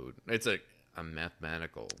code. It's a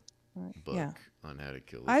mathematical book Yeah. on how to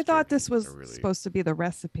kill this I thought turkey. this was I really- supposed to be the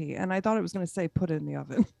recipe, and I thought it was going to say put it in the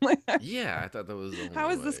oven. Yeah, I thought that was the only How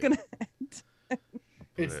is this way. going to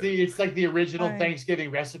end? It's like the original Right.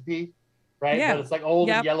 Thanksgiving recipe, right? Yeah. But it's like old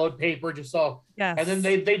Yep. and yellowed paper, just all. Yes. And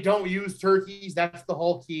then they don't use turkeys. That's the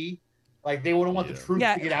whole key. Like they wouldn't want the Yeah. truth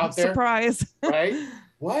yeah, to get out there, surprise. right?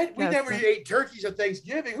 What? We Yes. never ate turkeys at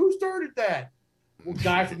Thanksgiving. Who started that? Well,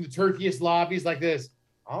 guy from the turkeyest lobbies like this.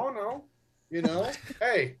 I don't know. You know,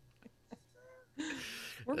 hey,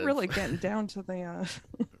 We're really getting down to the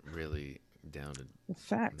Really down to the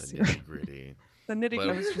facts here. nitty gritty. The nitty. But-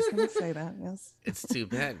 I was just going to say that. Yes. It's too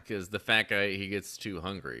bad because the fat guy he gets too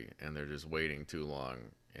hungry and they're just waiting too long,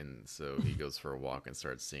 and so he goes for a walk and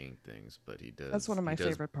starts seeing things. But he does. That's one of my he does-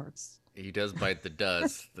 favorite parts. He does bite the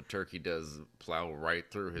dust. The turkey does plow right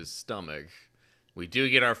through his stomach. We do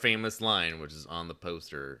get our famous line, which is on the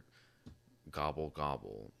poster: "Gobble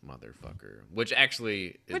gobble, motherfucker." Which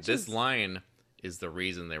actually, Which this is- line is the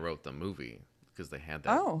reason they wrote the movie because they had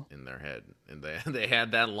that Oh. in their head, and they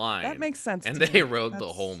had that line. That makes sense. And to they me. wrote the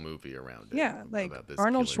That's- whole movie around it. Yeah, like about this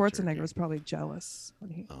Arnold killer Schwarzenegger turkey. was probably jealous when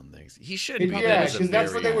he. Thanks. He should. yeah, be. That is a because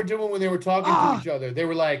that's what they very- were doing when they were talking Ah. to each other. They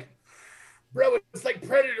were like, "Bro, it's like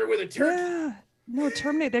Predator with a turkey." Yeah. No,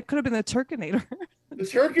 Terminator. That could have been the Turkinator. The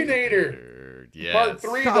Turkinator. Nerd, Yes. Part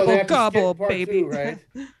 3, Gobble, though, they have to skip gobble, part baby. 2, right?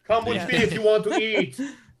 Come with Yeah. me if you want to eat.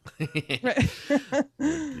 Right.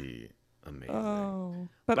 Would be amazing. Oh,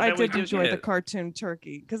 but But I then we did do enjoy the get- cartoon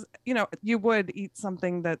turkey because you would eat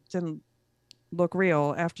something that didn't look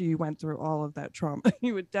real after you went through all of that trauma.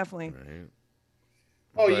 You would definitely. Right.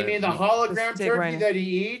 Oh, you But mean the he- hologram Just dig turkey right in. that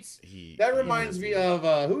he eats? he- That he reminds has me the-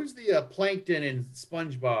 of who's the plankton in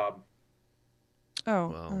SpongeBob? Oh,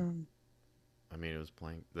 Well, I mean, it was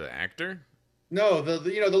playing the actor. No, the the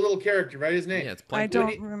little character, right? His name. Yeah, it's I playing. don't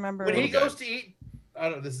he- remember. When he Little guy. goes to eat, I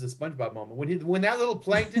don't. This is a SpongeBob moment. When that little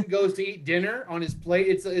plankton goes to eat dinner on his plate,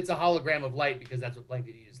 it's a hologram of light because that's what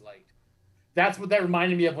plankton eat is light. That's what that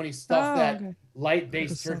reminded me of when he stuffed that okay.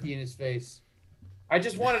 light-based Episode. turkey in his face. I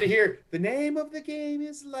just wanted to hear the name of the game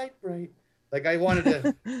is Light Bright. Like I wanted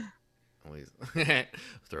to. Always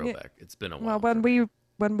throwback. It's been a while. Well, for me.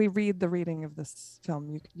 when we read the reading of this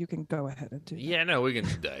film, you can go ahead and do. that. Yeah, no, we can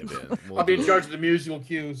dive in. We'll I'll be in do- charge of the musical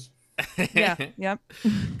cues. Yeah. Yep.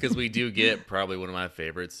 Because we do get probably one of my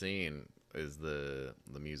favorite scene is the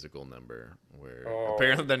musical number where Oh.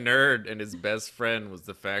 apparently the nerd and his best friend was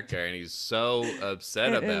the fat guy and he's so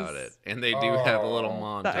upset It about is. it. And they do have a little Oh.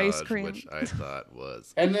 montage, The ice cream. which I thought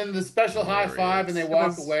was And then the special high five, and they Hilarious.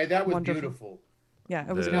 walk It was away. That was wonderful. beautiful. Yeah.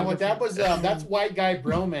 It was. The- You know what? That wonderful. was that's white guy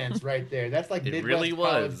bromance right there. That's like It Midwest really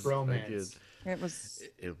college was. bromance. It was.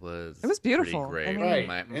 It was. It was beautiful. Pretty I great. mean, Right.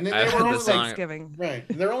 My- And then I they heard were the on song. Thanksgiving. Right.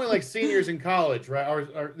 And they're only like seniors in college, right?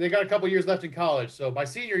 Or they got a couple years left in college. So by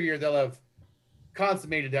senior year, they'll have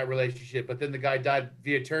consummated that relationship. But then the guy died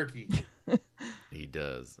via turkey. He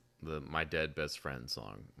does. The My Dead Best Friend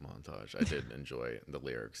song montage. I did enjoy the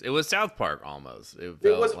lyrics. It was South Park almost. It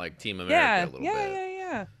felt was- like Team Yeah. America a little Yeah. bit.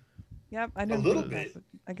 Yeah. Yep. I didn't little think that, bit. but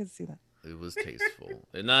I could see that. It was tasteful.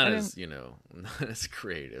 And not I as, not as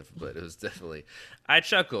creative, but it was definitely I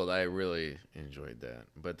chuckled. I really enjoyed that.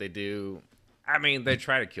 But they do they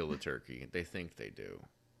try to kill the turkey. They think they do,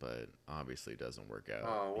 but obviously it doesn't work out.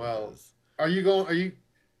 Oh, well. because Are you?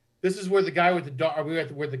 This is where the guy with the dog. Are we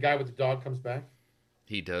at where the guy with the dog comes back?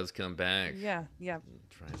 he does come back. Yeah. Yeah. and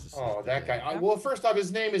tries to Oh, save the that guy. day. Well, first off,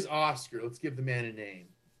 his name is Oscar. Let's give the man a name.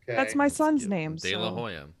 Okay. That's my son's Give name. De La So.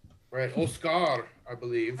 Hoya. right. Oscar, I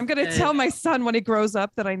believe. I'm gonna And- tell my son when he grows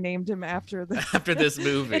up that I named him after the. After this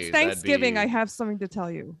movie. It's that'd Thanksgiving. be- I have something to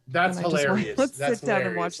tell you. That's and I just want- hilarious. let's That's sit down and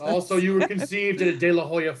hilarious. watch this. Also, you were conceived in a De La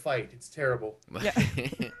Hoya fight. It's terrible. Yeah.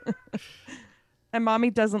 And mommy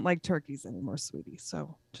doesn't like turkeys anymore, sweetie.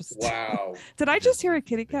 So just. Wow. Did I just hear a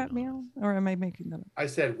kitty cat meow, or am I making that up? I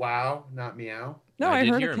said wow, not meow. No, I, did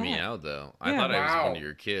heard hear a a cat. meow though. I Yeah. thought I was one Wow. of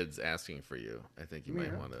your kids asking for you. I think you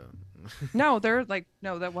might Meow. want to. No, they're like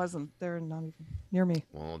no, that wasn't. They're not even near me,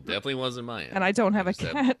 Well, definitely wasn't mine. and I don't have a just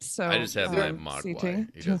have- cat. So I just have my CT. Mogwai.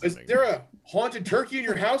 He doesn't Is make- there a haunted turkey in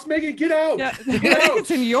your house, Megan? Get out. Yeah, Get out.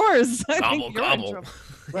 it's in yours. I Gobble, think you're in gobble. trouble.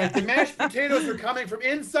 Right. The mashed potatoes are coming from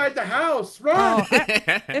inside the house. Run. Oh,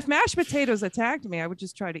 if mashed potatoes attacked me, I would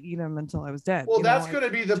just try to eat them until I was dead. Well, you know, that's like- going to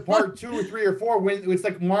be the part 2 or 3 or 4 when it's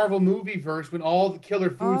like Marvel movie verse when all the killer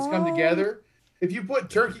foods come Oh. together. If you put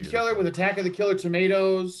Turkey Killer with Attack of the Killer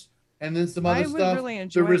Tomatoes and then some I other would stuff, really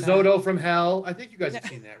enjoy the that. risotto from hell. I think you guys have Yeah.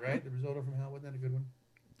 seen that, right? The risotto from hell. Wasn't that a good one?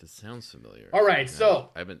 This sounds familiar. All right,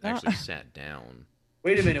 so- I haven't Uh, actually sat down.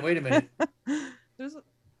 Wait a minute. There's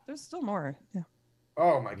still more. Yeah.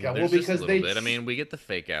 Oh my I mean, God! Well, there's just a because little they. bit. I mean, we get the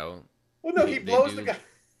fake out. well, no, he they blows do- the guy.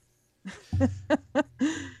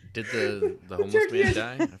 Did the homeless turkey man is-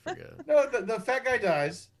 die? I forget. No, the fat guy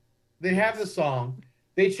dies. They have the song.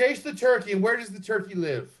 They chase the turkey, and where does the turkey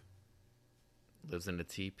live? Lives in a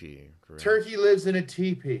teepee. Correct. Turkey lives in a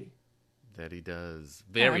teepee. That he does.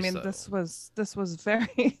 Yeah, Very I mean, subtle. this was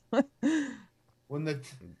very. When the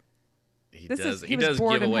He This does. is He was does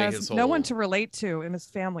bored give and away has his whole. no one to relate to in his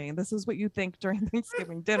family, and this is what you think during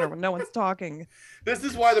Thanksgiving dinner when no one's talking. this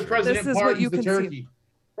is why the president This is what pardons you the conceive. turkey.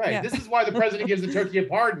 Right. Yeah. This is why the president gives the turkey a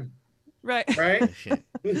pardon. Right. Right.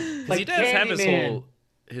 Because he does have Candyman.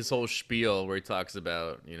 his whole spiel where he talks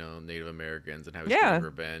about Native Americans and how he's Yeah. getting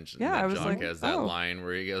revenge. And Yeah, then I was Jock like, has that oh. line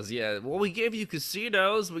where he goes, "Yeah, well, we gave you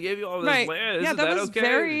casinos, we gave you all this Right. land. Yeah, Isn't that that was okay?"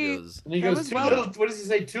 very- He goes, And he That goes, was too well- little. What does he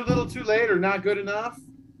say? Too little, too late, or not good enough?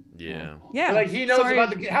 "Yeah, Yeah. Like he knows Sorry.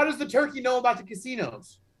 about the. How does the turkey know about the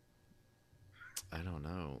casinos? I don't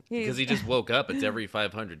know He- because he just woke up. It's every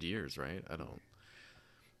 500 years, right? I don't."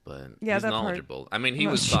 But Yeah, he's that part, knowledgeable. I mean, he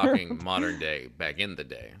I'm was not sure. talking modern day back in the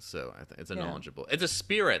day, so I think it's a Yeah. knowledgeable. It's a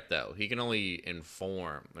spirit, though. He can only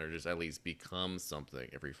inform or just at least become something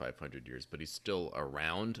every 500 years, but he's still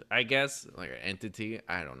around, I guess, like an entity.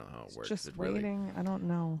 I don't know how it works. Just It really waiting. I don't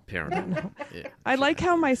know. paranoid. Yeah, I sure. like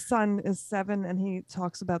how my son is 7 and he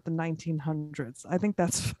talks about the 1900s. I think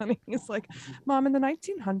that's funny. He's like, "Mom, in the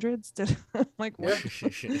 1900s, did I'm like what?"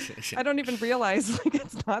 I don't even realize like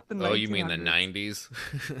it's not the. Oh, you mean the 1900s.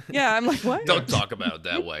 90s? Yeah, I'm like, what? Don't talk about it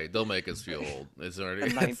that way. They'll make us feel old. It's already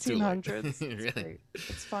The it's too late. 1900s. It's Really. great.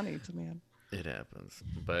 It's funny to me. It happens.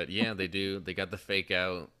 But yeah, they do. They got the fake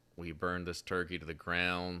out. We burned this turkey to the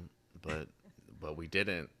ground, but we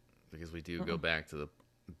didn't because we do go back to the.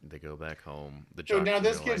 They go back home. The So jock now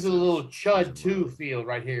this gives a realizes little Chud he's 2 alone. feel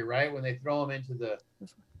right here, right? When they throw him into the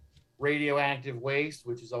This one. radioactive waste,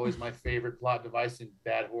 which is always my favorite plot device in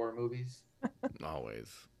bad horror movies. Always.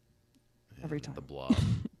 Every And time. The blob.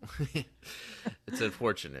 It's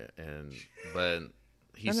unfortunate, but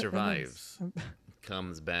he And it is. survives.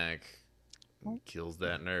 Comes back. Kills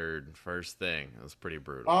that nerd first thing. It was pretty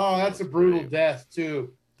brutal. Oh, It that's a was brutal pretty- death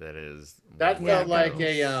too. That is. That one Yeah, felt of like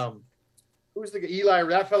those. a who's the Eli?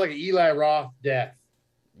 That felt like an Eli Roth death.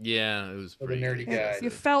 Yeah, it was For the pretty. nerdy guy. Yes, you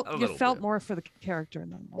A felt little bit. more for the character in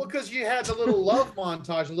that Well, moment. because you had the little love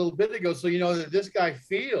montage a little bit ago, so you know that this guy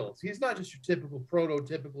feels. He's not just your typical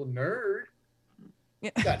prototypical nerd. Yeah.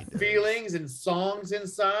 He's got He does. feelings and songs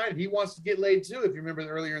inside. He wants to get laid too, if you remember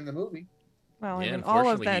earlier in the movie. Well, I Yeah, mean, all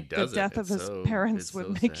of unfortunately, he that, the doesn't. death of It's his so- parents it's would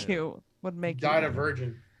so make sad. you He died a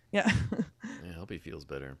virgin. Yeah. Yeah, I hope he feels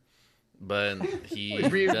better. But he He's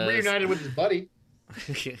does, reunited with his buddy.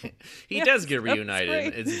 he Yes, does get that was reunited.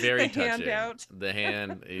 great. It's very The hand touching. out. The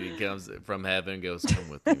hand, he comes from heaven, goes, "Come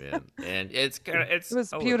with me, man." And it's kind of, it's It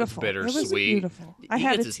was oh, look, beautiful. It's It was bittersweet. beautiful. I He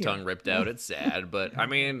had gets a his tear. tongue ripped out. It's sad, but I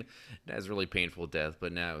mean, that's really painful death.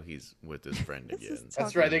 But now he's with his friend This is again. That's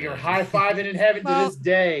Talking right. They are high fiving in heaven Well, to this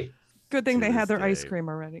day. Good thing To they had this their ice day. cream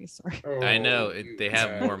already. Sorry. I know Oh, you they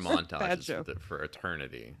have more guys. montages joke. for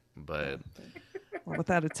eternity, but Well,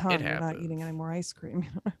 without a tongue, you're not happens. eating any more ice cream.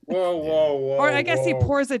 Whoa, whoa, whoa. Or I guess he whoa.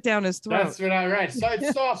 pours it down his throat. That's right. So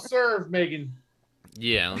it's soft serve, Megan.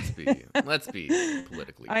 yeah, let's be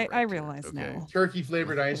politically. I correct here, realize okay? now. Turkey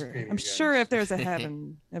flavored ice cream. I'm you sure guys. if there's a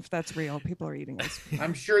heaven, if that's real, people are eating ice cream.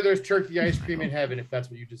 I'm sure there's turkey ice cream in heaven if that's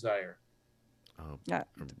what you desire. Oh, Yeah,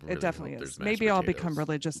 I really it definitely hope there's is. mashed Maybe I'll become potatoes.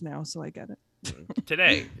 religious now, so I get it.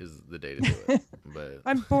 Today is the day to do it. But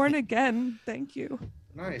I'm born again. Thank you.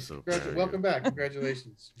 Nice. so proud of you. Welcome back.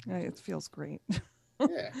 Congratulations. It feels great.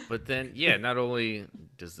 Yeah. But then, yeah, not only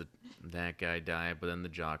does that guy die, but then the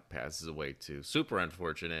jock passes away too. Super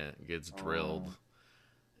unfortunate. Gets drilled. Oh.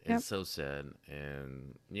 It's Yep. so sad.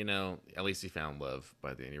 And, at least he found love.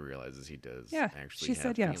 By the end, he realizes he does Yeah, actually she have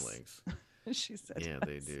said yes. feelings. She said. Yeah,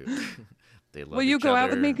 they yes. do. They love Will you each go out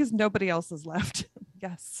with me other. because nobody else is left?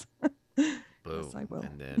 Yes. Boom. I will.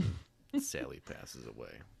 And then Sally passes away.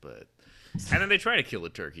 And then they try to kill the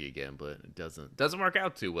turkey again, but it doesn't work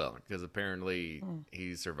out too well because apparently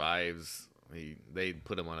he survives. They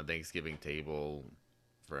put him on a Thanksgiving table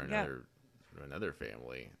for another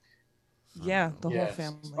family. So, Yeah, the whole Yes.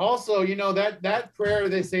 family. Also, that prayer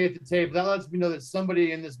they say at the table, that lets me know that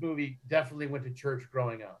somebody in this movie definitely went to church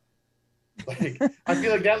growing up. Like, I feel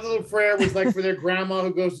like that little prayer was like for their grandma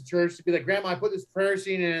who goes to church to be like, "Grandma, I put this prayer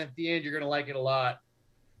scene in at the end. You're gonna like it a lot."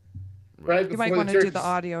 Right You might before want the to do church the is-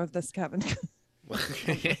 audio of this, Kevin.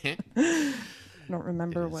 I don't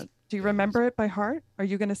remember is- what. Do you remember it by heart? Are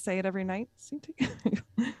you going to say it every night?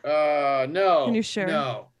 No. Can you share?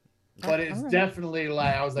 No. But Oh, it's all right. definitely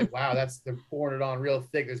like I was like, wow, they're pouring it on real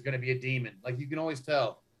thick. There's gonna be a demon. Like you can always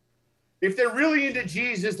tell. If they're really into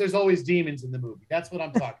Jesus, there's always demons in the movie. That's what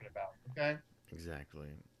I'm talking about. Okay. Exactly.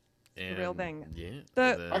 the real And, thing. Yeah.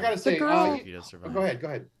 The- then I gotta say, girl- he does survive. go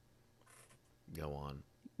ahead. Go on.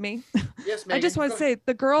 Me? Yes, I just want to say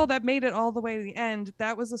the girl that made it all the way to the end,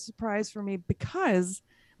 that was a surprise for me because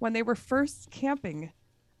when they were first camping,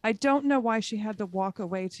 I don't know why she had to walk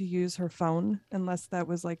away to use her phone unless that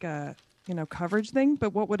was like a, coverage thing.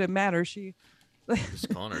 But what would it matter? She, Just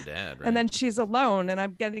calling her dad, right? and then she's alone, and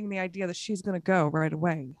I'm getting the idea that she's going to go right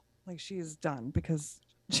away. Like she's done because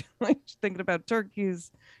like thinking about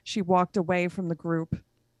turkeys, she walked away from the group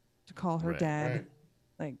to call her Right, dad. Right.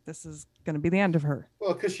 Like this is going to be the end of her.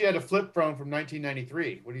 Well, because she had a flip phone from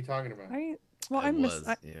 1993. What are you talking about? I was,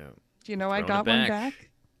 yeah. Do you know I Throwing it got one back. back?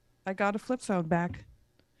 I got a flip phone back,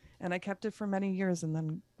 and I kept it for many years, and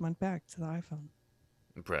then went back to the iPhone.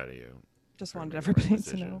 I'm proud of you. Just for wanted making the right everybody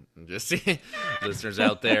to know. decision. Just listeners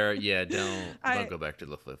out there, yeah, don't I- go back to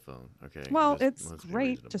the flip phone. Okay. Well, Just- it's let's be great.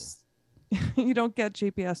 reasonable. Just you don't get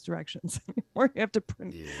GPS directions anymore. You have to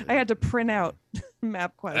print. Yeah. I had to print out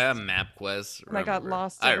MapQuest. MapQuest. And I got remember.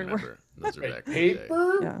 lost I everywhere. remember. Those are Wait, back in the day.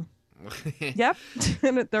 paper? Yeah. Yep.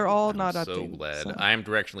 And they're all not I'm updated. so glad. so- I am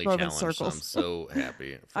directionally Go in challenged, so I'm circles. so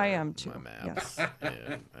happy. For I am too, My maps. yes.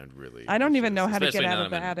 Yeah, I'd really. I don't wish even it know was- how to get especially out now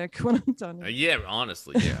of the I'm in- attic when I'm done. Yeah,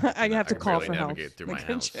 honestly, yeah. I have to can call barely for help navigate through in my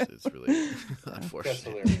the house. kitchen. It's really That's unfortunate.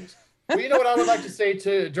 hilarious. Well, you know what I would like to say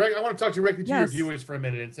I want to talk directly to your Yes. viewers for a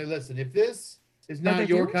minute and say, listen, if this is Are not they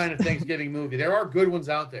your viewers? kind of Thanksgiving movie, there are good ones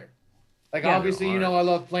out there. Like Yeah. obviously, There you know, are. I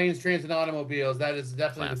love Planes, Trains, and Automobiles. That is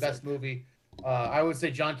definitely the best Classic. movie. I would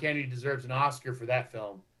say John Kennedy deserves an Oscar for that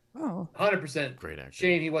film. Oh, 100%. Great actor.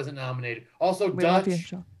 Shame he wasn't nominated. Also, we love you, Dutch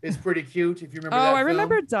Sean. is pretty cute. If you remember Oh, that I film.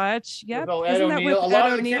 remember Dutch. Yep. old Ed Isn't that with O'Neill. A lot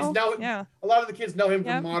Ed of the kids O'Neill? know- Yeah. A lot of the kids know him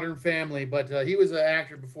Yep. from Modern Family, but he was an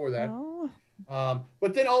actor before that. Oh,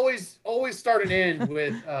 But then always start and end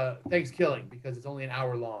with Thanksgiving because it's only an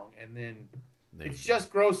hour long, and then There it's you go.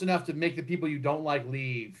 just gross enough to make the people you don't like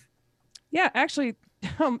leave. yeah. Actually,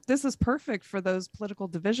 this is perfect for those political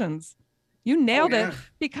divisions. You nailed yeah. it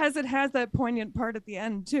because it has that poignant part at the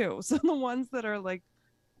end too. So the ones that are like,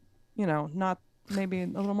 not maybe a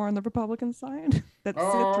little more on the Republican side that sit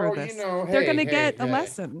Oh, through this. you know, They're hey, going to hey, get a hey.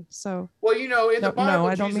 lesson. So Well, you know, in the No, Bible,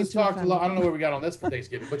 I don't mean Jesus to talked a offend lot. I you. don't know where we got on this for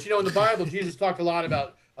Thanksgiving, but you know, in the Bible, Jesus talked a lot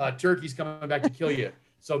about turkeys coming back to kill you.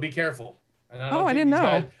 So be careful. And Oh, I think didn't these know.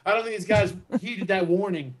 Guys, I don't think these guys heeded that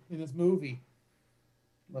warning in this movie.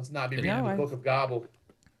 Must not be reading No, the I- Book of Gobble.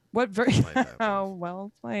 what very Like that oh, one.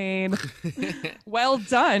 well played. Well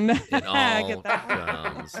done. It all Get that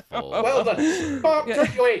one. comes full Well done. circle. Bob, Yeah.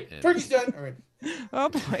 turkey, wait, Yeah. turkey's done. All right. Oh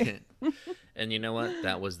boy. And you know what?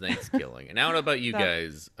 That was Thanksgiving. And I don't know about you That-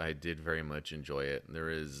 guys. I did very much enjoy it. There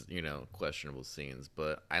is, questionable scenes,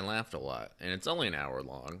 but I laughed a lot. And it's only an hour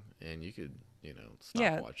long, and you could, stop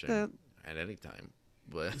Yeah, watching at any time.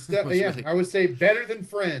 But It's it was yeah, really- I would say better than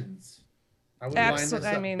Friends. I would line this Absolutely,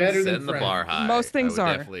 I up. mean- better than setting the Friends. bar high. Most things I would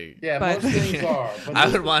are. Definitely, Yeah, But- most things are. But I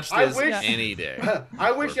this- would watch I this wish- any day.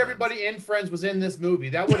 I wish For everybody in Friends was in this movie.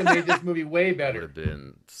 That would have made this movie way It would better, have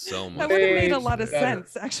been so That much. would have made a Way lot of better.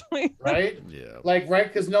 sense, actually. right? Yeah. Like, right?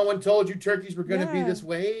 Because no one told you turkeys were going to be Yeah. this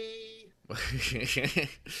way.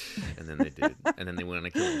 And then they did. And then they went on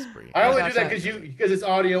a killing spree. I only do Gotcha. that because it's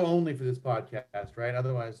audio only for this podcast, right?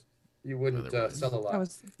 Otherwise, you wouldn't Otherwise. sell a lot. That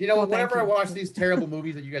was, You know, well, thank whenever I you. watch these terrible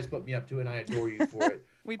movies that you guys put me up to, and I adore you for it,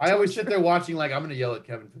 we I always torture- sit there watching like I'm going to yell at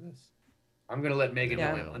Kevin for this. I'm going to let Megan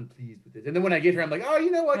Yeah. know I'm unpleased with this. And then when I get here, I'm like, oh,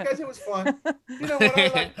 you know what, Yeah. guys, it was fun. You know what?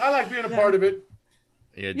 I like being a Yeah. part of it.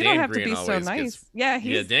 Yeah, You Dan don't have Green to be so always nice. Gets, Yeah,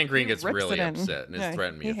 yeah, Dan Green he gets rips really it in. upset and has Yeah,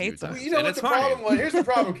 threatened me he a few hates us. times. Well, you know and what it's the fine. problem was? Here's the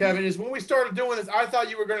problem, Kevin, is when we started doing this, I thought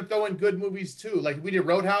you were going to throw in good movies too. Like we did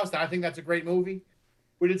Roadhouse. I think that's a great movie.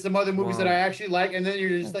 We did some other movies that Wow. I actually like, and then you're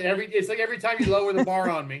just like it's like every time you lower the bar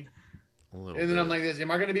on me, A little and then I'm bit. like this.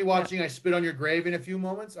 Am I going to be watching I Spit on Your Grave in a few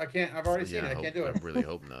moments? I can't. I've already seen Yeah, it. I can't do I it. really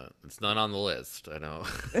hope not. It's not on the list. I know.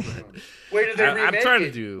 Wait till they I'm remake trying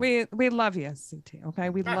it. to do. We love you, CT. Okay,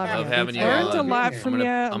 we love Love you. having We've you learned on. a lot I'm from gonna, you.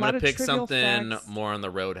 I'm a lot gonna of pick trivial something facts. more on the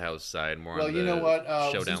Roadhouse side, more Well, on the you know what?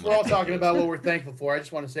 Showdown. Since with we're all the talking about what Tokos. we're thankful for, I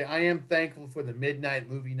just want to say I am thankful for the Midnight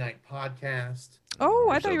Movie Night podcast. Oh,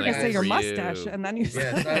 I We're thought so you were gonna say thankful your for you. mustache, and then you Yes,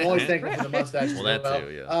 said I'm always thankful for the mustache. as Well, that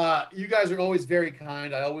too, yeah. You guys are always very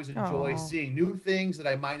kind. I always enjoy Aw. seeing new things that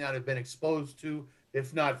I might not have been exposed to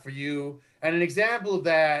if not for you. And an example of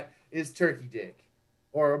that is Turkey Dick.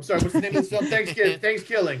 Or, I'm sorry, what's the name of this film?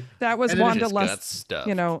 Thanksgiving. that was And then it Wanda just got Lust's,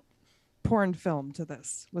 stuffed. Porn film to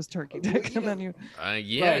this was Turkey Dick, and then you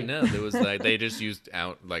Yeah, Right. no, there was like they just used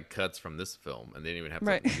out like cuts from this film, and they didn't even have to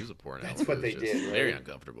Right. use a porno. That's It what was they just did, right? Very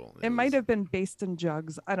uncomfortable. it might was- have been based in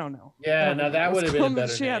jugs. I don't know. I Yeah, don't now know that what would it have been a was better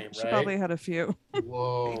called, she name, had, She right? probably had a few.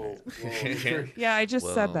 Whoa. Yeah, I just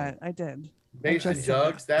Well- said that. I did. Based in just-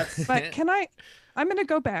 jugs? That's But can I'm going to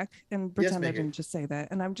go back and pretend I Megan. didn't just say that.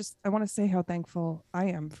 And I want to say how thankful I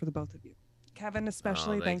am for the both of you. Kevin,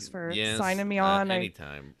 especially, Oh, thanks you. for Yes, signing me on.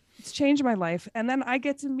 anytime. It's changed my life. And then I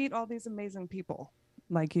get to meet all these amazing people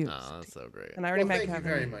like you. Oh, that's so great. And I already well, met thank you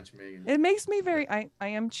Kevin. very much, Megan. It makes me I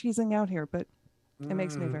am cheesing out here, but it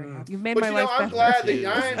makes me very Mhm. happy. You've made But my you know, life I'm better. glad Thank you.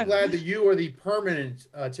 I'm glad that you are the permanent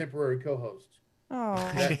temporary co-host. Oh,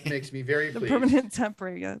 That makes me very the pleased. permanent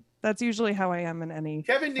temporary. Yeah, that's usually how I am in any.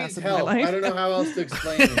 Kevin needs facet of my help. life. I don't know how else to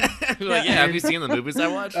explain it. Like, yeah, have you seen the movies I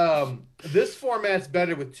watched? This format's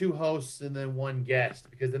better with two hosts and then one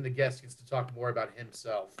guest because then the guest gets to talk more about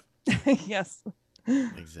himself. Yes.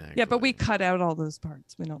 Exactly. Yeah, but we cut out all those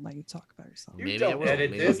parts. We don't let you talk about yourself. You Maybe don't I will.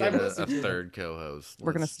 edit Maybe this. I'll I've get listened a to it. third co-host.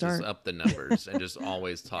 We're gonna Let's start. just up the numbers and just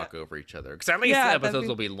always talk over each other. Because at least Yeah, the that'd episodes be-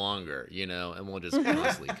 will be longer, and we'll just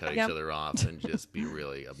constantly cut Yep. each other off and just be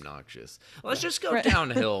really obnoxious. Let's just go Right.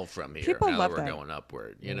 downhill from here. People now love that we're that. going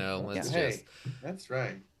upward, Let's Hey, just. that's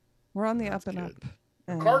right. We're on the That's up and good. up.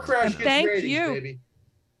 And- Car crash and gets thank ratings, you. baby.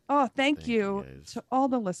 Oh, thank Thank you you guys. to all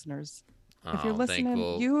the listeners. If you're Oh, listening,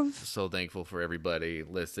 thankful, you've so thankful for everybody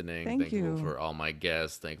listening. Thank thankful you. for all my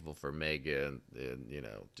guests. Thankful for Megan, and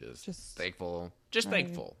Just- thankful. Right.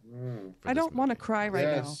 Thankful. Mm. for I this don't want to movie. cry right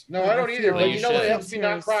Yes. now. No, I don't either. feel Well, But you you know what should. helps me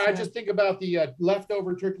not tears, cry? I yeah. just think about the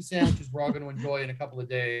leftover turkey sandwiches we're all going to enjoy in a couple of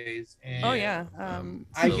days. And Oh yeah.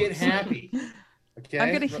 I So- get happy. Okay?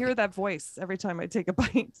 I'm gonna hear that voice every time I take a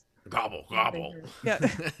bite. Gobble, gobble. Yeah.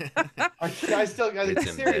 I still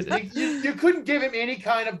It's seriously, embedded. you couldn't give him any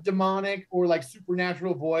kind of demonic or like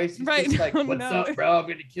supernatural voice. He's Right. just like, Oh, what's no. up, bro? I'm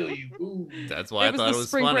gonna kill you. Ooh. That's why I It was thought the it was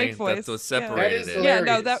spring funny. break voice. That's what Yeah. separated That is it. hilarious.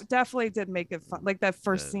 Yeah, no, that definitely did make it fun. Like that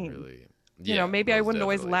first That scene. really- You yeah, know, maybe I most wouldn't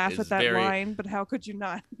always definitely. laugh It's at that very- line, but how could you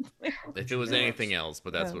not? If it was anything else,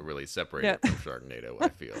 but that's Yeah. what really separated Yeah. it from Sharknado, I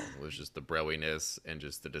feel, was just the browiness and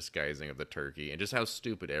just the disguising of the turkey and just how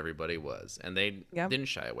stupid everybody was. And they Yep. didn't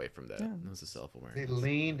shy away from that. Yeah. It was a They self-awareness.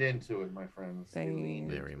 leaned into it, my friends. They They- leaned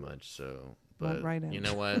into Very it. much so. Went But right in. you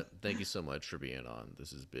know what? Thank you so much for being on. This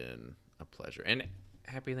has been a pleasure. And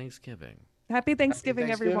happy Thanksgiving. Happy Thanksgiving,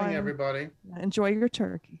 Thanksgiving, everyone. everybody. Enjoy your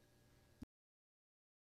turkey.